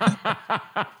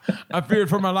 I feared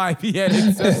for my life. He had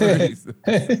accessories.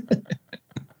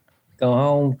 Go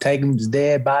home, take his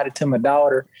dead body to my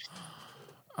daughter.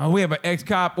 We have an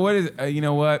ex-cop. What is it? You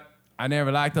know what? I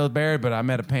never liked those bears, but I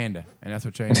met a panda, and that's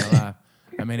what changed my life.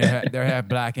 I mean, they're half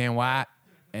black and white,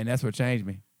 and that's what changed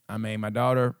me. I mean, my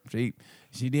daughter, she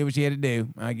did what she had to do,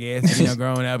 I guess. You know,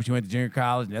 growing up, she went to junior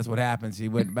college, and that's what happened. She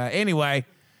went back. Anyway,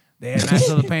 they had a nice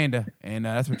little panda, and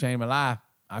that's what changed my life.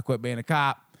 I quit being a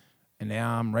cop, and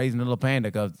now I'm raising a little panda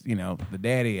because, you know, the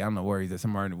daddy, I don't know where he's at,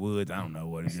 somewhere in the woods. I don't know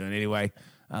what he's doing. Anyway,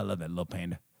 I love that little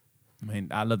panda. I mean,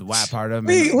 I love the white part of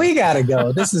him. We gotta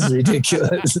go. This is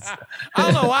ridiculous. I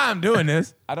don't know why I'm doing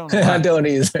this. I don't know. I don't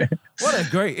either. What a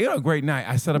great night.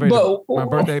 I celebrated my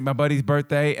birthday, my buddy's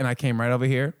birthday, and I came right over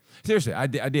here. Seriously, I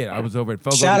did. I was over at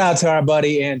Fogo. Shout out to our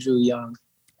buddy Andrew Young.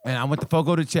 And I went to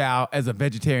Fogo de Chao as a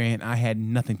vegetarian. I had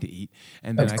nothing to eat,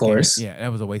 and then of course,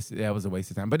 that was a waste. That was a waste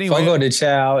of time. But anyway, Fogo de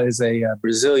Chao is a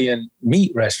Brazilian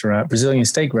meat restaurant, Brazilian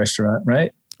steak restaurant,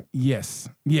 right? Yes.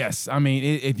 I mean,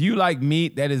 if you like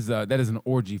meat, that is an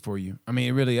orgy for you. I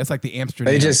mean, that's like the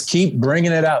Amsterdam. They just keep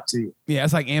bringing it out to you. Yeah,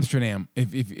 it's like Amsterdam.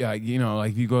 If you know,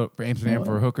 like if you go for Amsterdam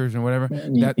for hookers and whatever,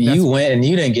 you went and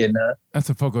you didn't get none. That's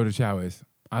what Fogo de Chao is.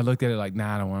 I looked at it like,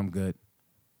 nah, I don't want. I'm good.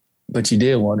 But you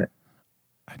did want it.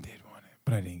 I did want it,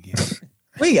 but I didn't get it.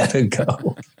 We gotta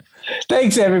go.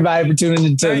 Thanks everybody for tuning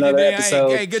into another episode.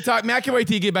 Hey, good talk, man. I can't wait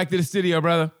till you get back to the studio,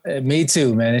 brother. Me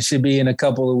too, man. It should be in a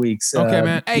couple of weeks. Okay,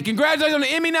 man. Hey, congratulations on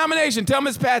the Emmy nomination. Tell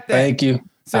Miss Pat that. Thank you.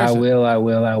 Seriously. I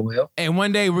will. And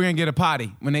one day we're gonna get a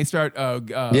potty when they start.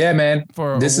 Yeah, man.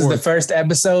 This is the first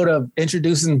episode of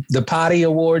introducing the Potty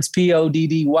Awards.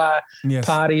 PODDY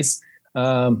potties.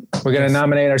 We're gonna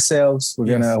nominate ourselves. We're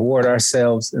gonna award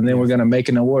ourselves, and then we're gonna make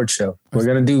an award show. We're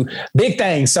gonna do big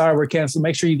things. Sorry, we're canceled.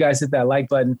 Make sure you guys hit that like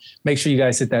button. Make sure you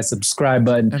guys hit that subscribe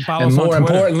button. And more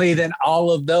importantly than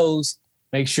all of those,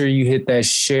 make sure you hit that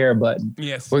share button.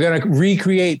 Yes. We're gonna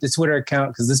recreate the Twitter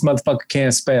account because this motherfucker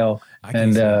can't spell.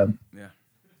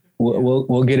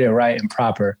 We'll get it right and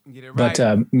proper. Get it right.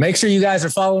 But make sure you guys are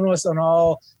following us on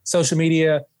all social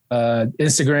media,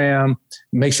 Instagram.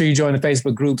 Make sure you join the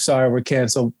Facebook group. Sorry, we're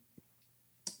canceled.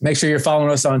 Make sure you're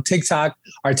following us on TikTok.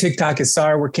 Our TikTok is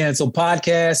Sorry, We're Canceled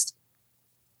Podcast.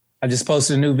 I just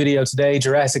posted a new video today,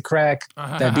 Jurassic Crack,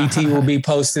 that BT will be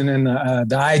posting in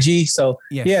the IG. So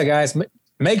yeah, guys,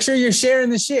 make sure you're sharing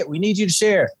the shit. We need you to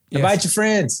share. Invite your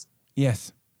friends.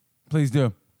 Yes, please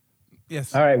do.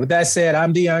 Yes. All right. With that said,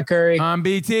 I'm Dion Curry. I'm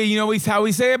BT. You know how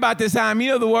we say about this time.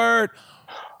 You know the word.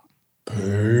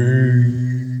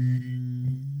 Peace.